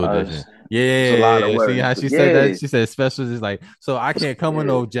me. special edition. Yeah, It's yeah, a lot yeah, of yeah. See words, how but she said yeah, that? She said special is like, so I can't come with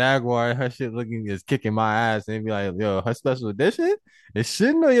yeah. no Jaguar. Her shit looking is kicking my ass and be like, yo, her special edition? It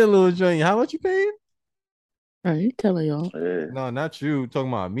shouldn't know your little joint. How much you paying? I ain't telling y'all. Yeah. No, not you. Talking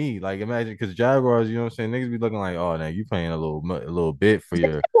about me. Like, imagine because Jaguars, you know what I'm saying? Niggas be looking like, oh, now you paying a little bit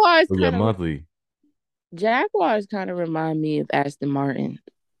Jaguars for your kind of monthly. Jaguars kind of remind me of Aston Martin.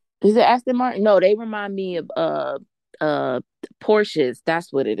 Is it Aston Martin? No, they remind me of uh Porsches.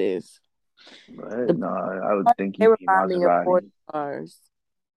 That's what it is. But The no, I would think They you'd be remind me of Porsche Maserati. cars.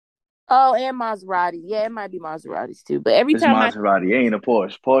 Oh, and Maserati. Yeah, it might be Maseratis too. But every It's time Maserati. It ain't a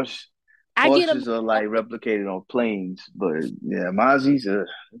Porsche. I get them, Porsches are like replicated on planes, but yeah, Mazis are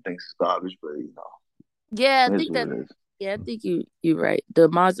things is garbage, but yeah, I it is think what that. it is. Yeah, I think you're right. The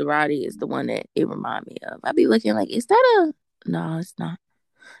Maserati is the one that it remind me of. I be looking like, is that a? No, it's not.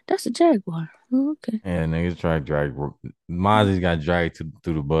 That's a Jaguar. Oh, okay. And niggas try to drag. Mozzie's got dragged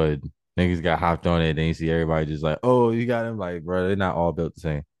through the bud. Niggas got hopped on it. Then you see everybody just like, oh, you got him. Like, bro, they're not all built the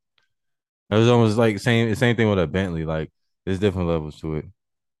same. It was almost like same thing with a Bentley. Like, there's different levels to it.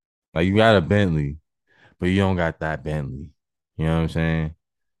 Like, you got a Bentley, but you don't got that Bentley. You know what I'm saying?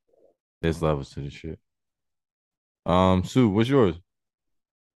 There's levels to the shit. Sue, what's yours?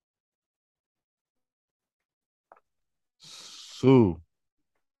 Sue.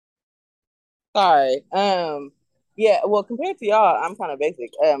 Sorry. Yeah. Well, compared to y'all, I'm kind of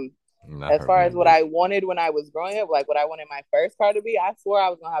basic. Not As her far as being what I basic. wanted when I was growing up, like what I wanted my first car to be, I swore I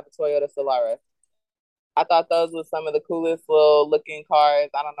was gonna have a Toyota Solara. I thought those were some of the coolest little looking cars.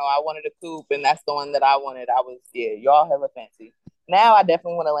 I don't know. I wanted a coupe, and that's the one that I wanted. I was yeah, y'all hella fancy. Now I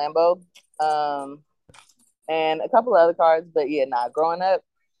definitely want a Lambo, and a couple of other cars. But yeah, nah. Growing up,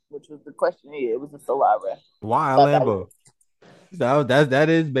 which was the question, yeah, it was a Solara. Why a Thought that Lambo? was That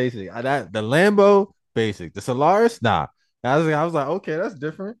is basic. That the Lambo basic. The Solaris, nah. I was like, okay, that's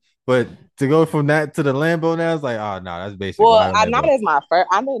different. But to go from that to the Lambo now, it's like, oh no, that's basic. well. Why a I not Lambo? as my first.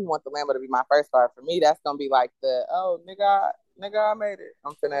 I didn't want the Lambo to be my first car. For me, that's gonna be like the nigga, I made it.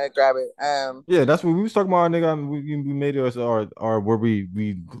 I'm finna grab it. Yeah, that's what we was talking about, nigga. We made it or where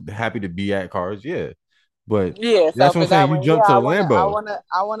we happy to be at cars, yeah. But Yeah. So that's what I'm for saying. that You one, yeah, jump to the Lambo.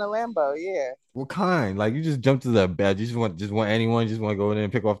 I want a Lambo. Yeah. What kind? Like you just jump to the bed. You just want anyone. Just want to go in there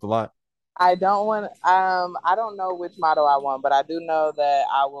and pick off the lot. I don't want. I don't know which model I want, but I do know that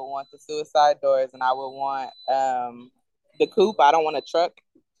I would want the suicide doors, and I would want the coupe. I don't want a truck.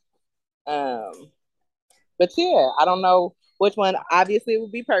 Um, but yeah, I don't know which one. Obviously, it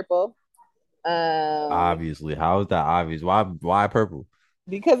would be purple. Um, Obviously, how is that obvious? Why purple?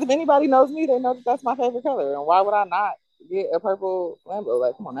 because if anybody knows me, they know that that's my favorite color, and why would I not get a purple Lambo?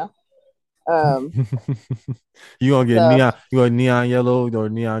 Like, come on now. Um, You gonna get so neon? You gonna neon yellow or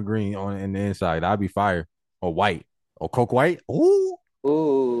neon green on in the inside? That'd be fire. Or white or coke white. Ooh,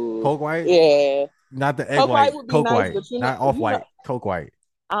 ooh, coke white. yeah, Not the egg Coke white. white would be Coke nice, white. but Not off you know, white. Coke white.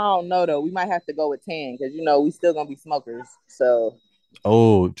 I don't know though. We might have to go with tan because we still gonna be smokers. So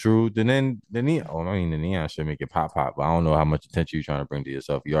Oh, true. Then the neon. Oh, I mean the neon should make it pop pop. But I don't know how much attention you're trying to bring to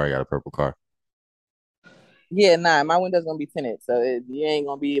yourself. You already got a purple car. yeah, nah, my window's gonna be tinted, so you ain't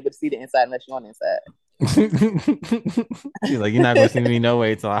gonna be able to see the inside unless you're on the inside. She's like, you're not gonna see me no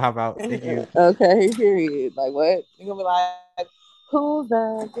way. So how about thank you? Okay, period. Like what? You're gonna be like, who's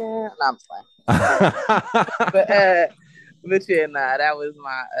that girl? No, I'm just playing. But but yeah, nah, that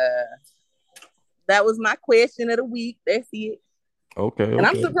was my question of the week. That's it. Okay, And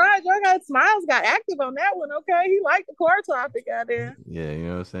I'm okay. surprised y'all Smiles got active on that one. Okay, he liked the car topic out there. Yeah, you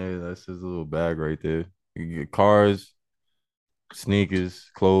know what I'm saying? That's his little bag right there. You get cars, sneakers,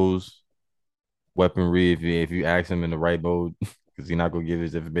 clothes, weaponry if you ask him in the right mode, because he's not gonna give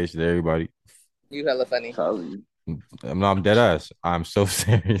his information to everybody. You hella funny. Tell you. I'm dead ass. I'm so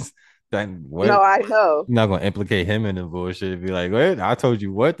serious. That what? No, I know. You're not gonna implicate him in the bullshit. Be like, what? I told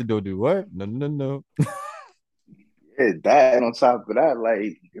you what to do what? No, no, no. that and on top of that,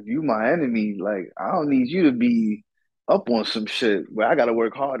 like if you my enemy, like I don't need you to be up on some shit where I gotta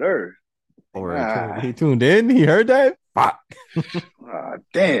work harder. Or Nah, he tuned in. He heard that. Fuck.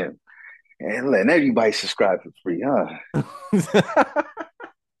 damn. And letting everybody subscribe for free, huh?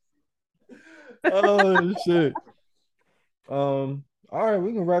 Oh shit. All right,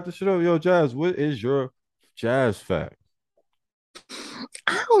 we can wrap this shit up. Yo, Jazz, what is your jazz fact?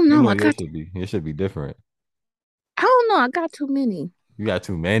 I don't You know. know, it should be different. I don't know. I got too many. You got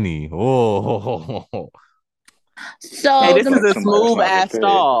too many. Oh, So Hey, this the is a Somebody's smooth not ass prepared.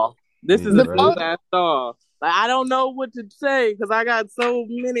 stall. This is yeah, a the right. smooth most ass stall. Like I don't know what to say because I got so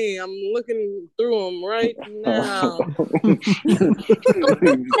many. I'm looking through them right now.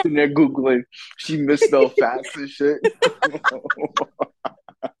 Sitting there Googling, she misspelled fast and shit.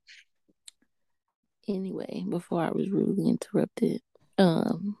 anyway. Before I was rudely interrupted,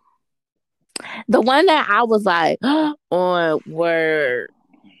 the one that I was like on were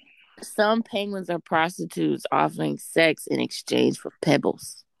some penguins are prostitutes offering sex in exchange for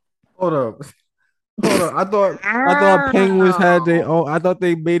pebbles. Hold up. Hold up. I thought penguins had their own. I thought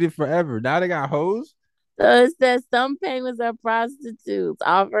they made it forever. Now they got hoes. So it says some penguins are prostitutes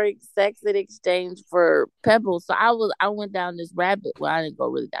offering sex in exchange for pebbles. So I went down this rabbit. Well, I didn't go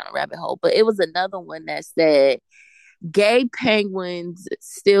really down a rabbit hole, but it was another one that said gay penguins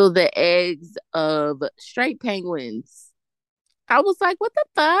steal the eggs of straight penguins. I was like, what the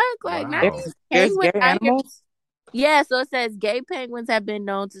fuck? Like, not Wow. these There's penguins gay out here. animals. Yeah, so it says gay penguins have been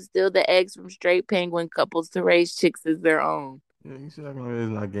known to steal the eggs from straight penguin couples to raise chicks as their own. Yeah, you see, acting like it's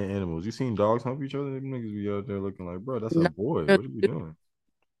not getting animals. You seen dogs hump each other? Them niggas be out there looking like, bro, that's a No, boy. What are you doing?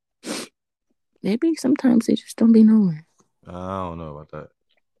 maybe sometimes they just don't be knowing. I don't know about that.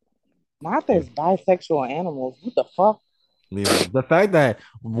 Not there's bisexual animals. What the fuck? I mean, the fact that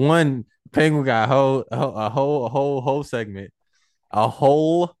one penguin got a whole segment, a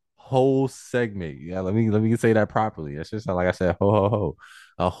whole segment. Yeah, let me say that properly. That's just not like I said ho,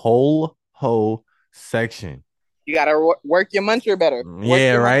 a whole section. You gotta work your muncher better.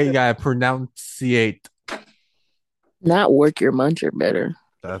 Yeah, right. You gotta pronunciate. Not work your muncher better.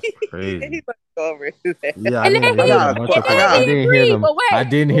 That's crazy. He's like, over there. Yeah, I And didn't then hear he, the and muncher part. then I he didn't hear agreed. them. But wait, I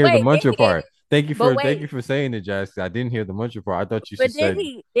didn't but hear the wait, muncher part. Thank you but wait, for saying it, Jazz. I didn't hear the muncher part. I thought you but said.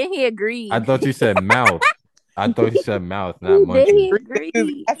 then he agreed. I thought you said mouth. I thought you said mouth, not Then muncher. he agreed.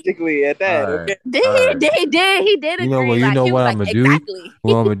 Enthusiastically at that. All right. Okay. He did You know agree. what? You Like know he what was I'm like, gonna do? exactly.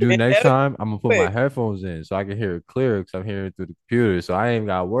 What I'm gonna do next time? I'm gonna put my Quick. headphones in so I can hear it clear because I'm hearing it through the computer. So I ain't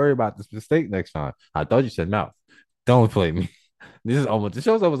gotta worry about this mistake next time. I thought you said mouth. Don't play me. This is almost the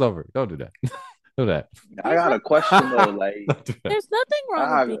show's almost over. Don't do that. Do that. I got a question though, like Don't do that. There's nothing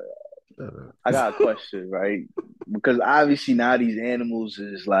wrong I, with it. I got a question, right? Because obviously now these animals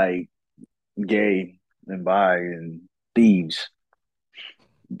is like gay and bi and thieves.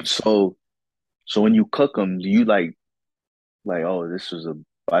 So when you cook them, do you like oh this was a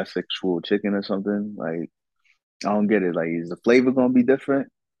bisexual chicken or something? Like I don't get it. Like is the flavor gonna be different?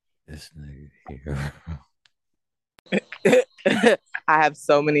 This nigga here. I have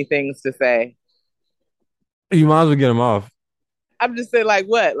so many things to say. You might as well get him off. I'm just saying, like,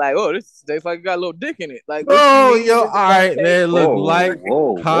 what? Like, oh, this tastes like it got a little dick in it. Like, what Oh, you mean? yo, This all is gonna right, taste man. Look, Whoa, like,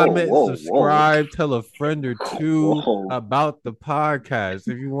 whoa, comment, whoa, whoa, subscribe, tell a friend or two whoa. about the podcast.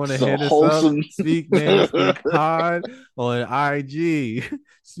 If you want to So hit us wholesome. up, Speak Manny Speak Pod on IG,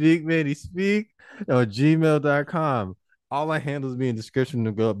 Speak Manny Speak on gmail.com. All our handles be in the description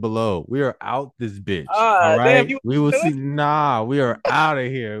below. We are out this bitch. All right. damn, We will see. Nah, we are out of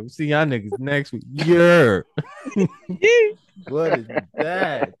here. We'll see y'all niggas next week. Yeah. What is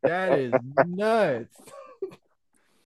that? That is nuts.